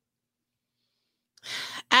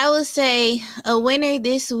 I would say a winner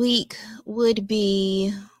this week would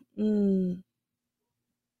be. I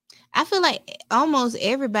feel like almost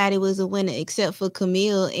everybody was a winner except for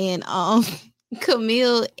Camille and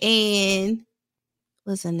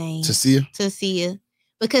what's her name? Tasia.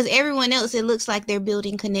 Because everyone else, it looks like they're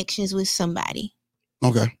building connections with somebody.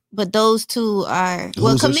 Okay. But those two are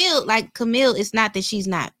Losers. Camille. It's not that she's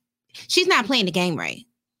not playing the game right.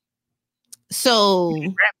 So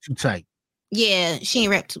Rap too tight. Yeah, she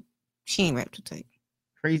ain't rap too tight.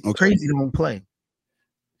 Crazy don't play.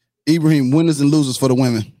 Ibrahim, winners and losers for the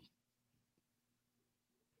women.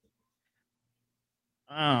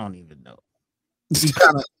 I don't even know.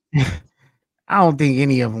 I don't think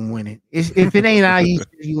any of them win it. If it ain't Aisha,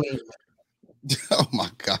 you ain't. Oh my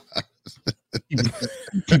God.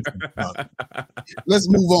 Let's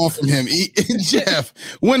move on from him. Jeff,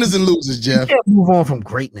 winners and losers, Jeff. You can't move on from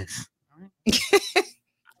greatness.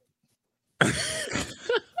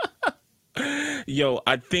 Yo,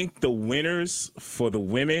 I think the winners for the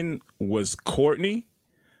women was Courtney,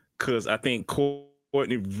 because I think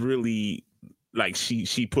Courtney really, like,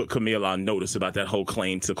 she put Camille on notice about that whole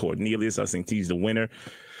claim to Cornelius. I think he's the winner.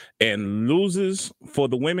 And losers for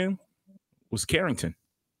the women was Carrington.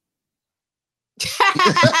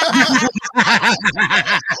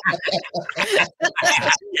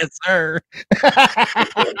 Yes, sir. No.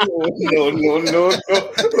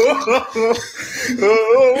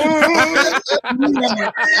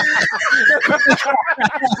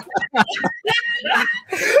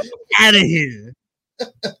 Out of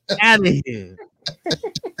here.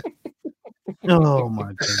 Oh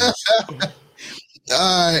my goodness.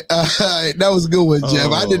 All right. That was a good one,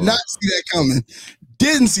 Jeff. I did not see that coming.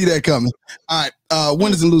 Didn't see that coming. All right.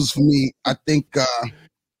 Winners and losers for me. I think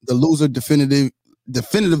the loser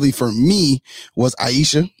definitively for me was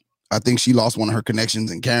Aisha. I think she lost one of her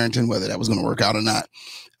connections in Carrington, whether that was going to work out or not.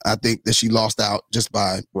 I think that she lost out just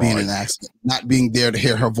by being in an accident, not being there to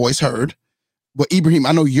hear her voice heard. But Ibrahim,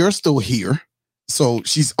 I know you're still here, so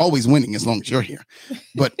she's always winning as long as you're here.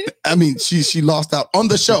 But I mean, she lost out on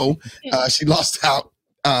the show. She lost out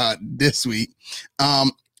this week.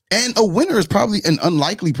 And a winner is probably an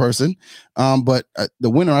unlikely person. But the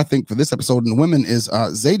winner, I think, for this episode in the women is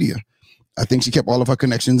Zadia. I think she kept all of her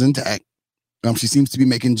connections intact. She seems to be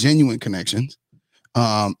making genuine connections.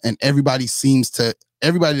 And everybody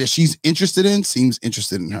that she's interested in seems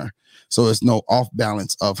interested in her. So there's no off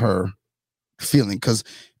balance of her feeling. Because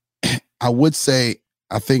I would say,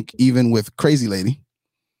 I think even with Crazy Lady,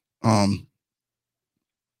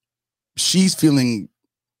 she's feeling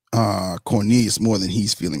Cornelius more than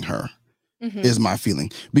he's feeling her, is my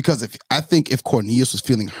feeling. Because if Cornelius was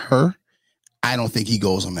feeling her, I don't think he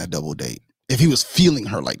goes on that double date. If he was feeling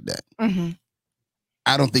her like that,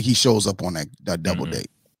 I don't think he shows up on that double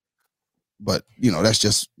date. But that's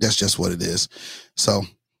just what it is. So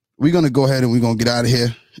we're gonna go ahead and we're gonna get out of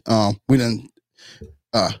here. We done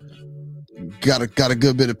got a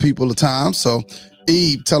good bit of people of time. So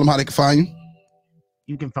Eve, tell them how they can find you.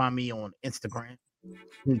 You can find me on Instagram,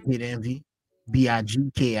 BigKidEnvy,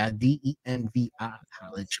 BIGKIDENVI.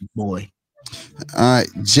 Holla at your boy. All right,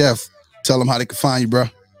 Jeff, tell them how they can find you, bro.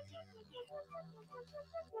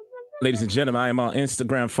 Ladies and gentlemen, I am on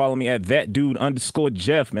Instagram. Follow me at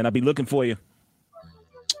 @thatdude_Jeff. Man, I'll be looking for you.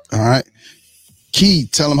 All right. Key,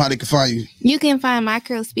 tell them how they can find you. You can find My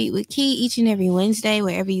Curl Speak with Key each and every Wednesday,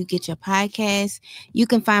 wherever you get your podcasts. You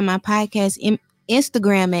can find my podcast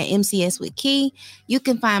Instagram at MCS with Key. You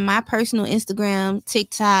can find my personal Instagram,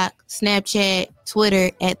 TikTok, Snapchat, Twitter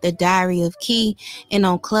at The Diary of Key. And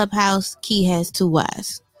on Clubhouse, Key has 2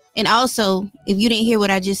 Ys. And also, if you didn't hear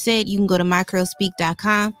what I just said, you can go to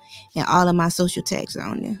mycurlspeak.com and all of my social tags are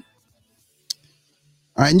on there.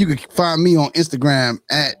 All right, and you can find me on Instagram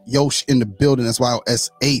at Yosh in the building. That's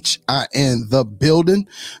YOSHIN the building.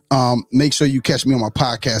 Make sure you catch me on my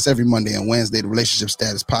podcast every Monday and Wednesday, the Relationship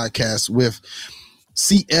Status Podcast with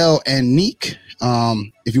CL and Neek.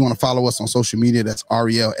 If you want to follow us on social media, that's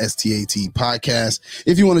RELSTAT Podcast.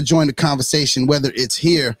 If you want to join the conversation, whether it's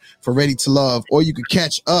here for Ready to Love, or you could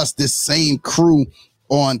catch us, this same crew,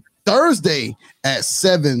 on Thursday at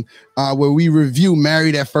 7, where we review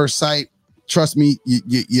Married at First Sight. Trust me,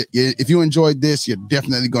 if you enjoyed this, you're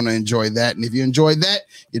definitely going to enjoy that. And if you enjoyed that,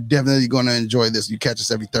 you're definitely going to enjoy this. You catch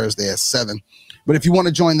us every Thursday at 7. But if you want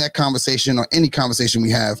to join that conversation or any conversation we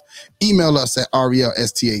have, email us at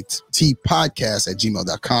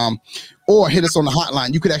relstatpodcast@gmail.com or hit us on the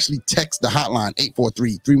hotline. You could actually text the hotline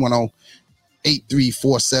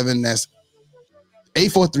 843-310-8347. That's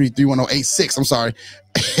 843-310-86. I'm sorry.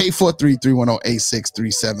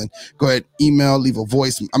 843-310-8637. Go ahead, email, leave a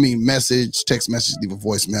message, text message, leave a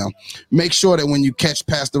voicemail. Make sure that when you catch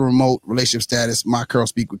Past the Remote, Relationship Status, My Curl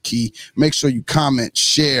Speak with Key, make sure you comment,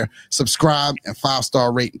 share, subscribe, and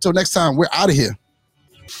 5-star rate. Until next time, we're out of here.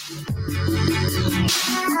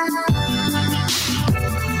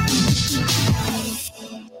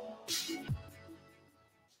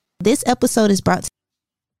 This episode is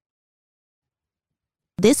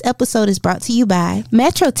brought to you by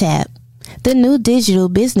MetroTap. The new digital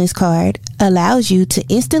business card allows you to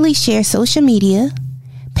instantly share social media,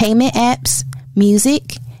 payment apps,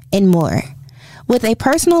 music, and more. With a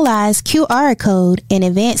personalized QR code and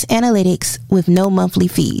advanced analytics with no monthly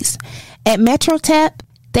fees. At MetroTap,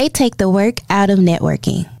 they take the work out of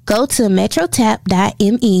networking. Go to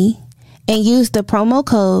metrotap.me and use the promo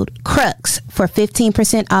code CRUX for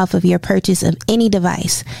 15% off of your purchase of any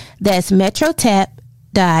device. That's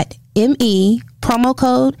metrotap.me, promo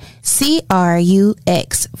code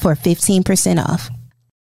CRUX for 15% off.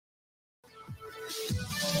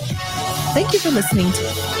 Thank you for listening to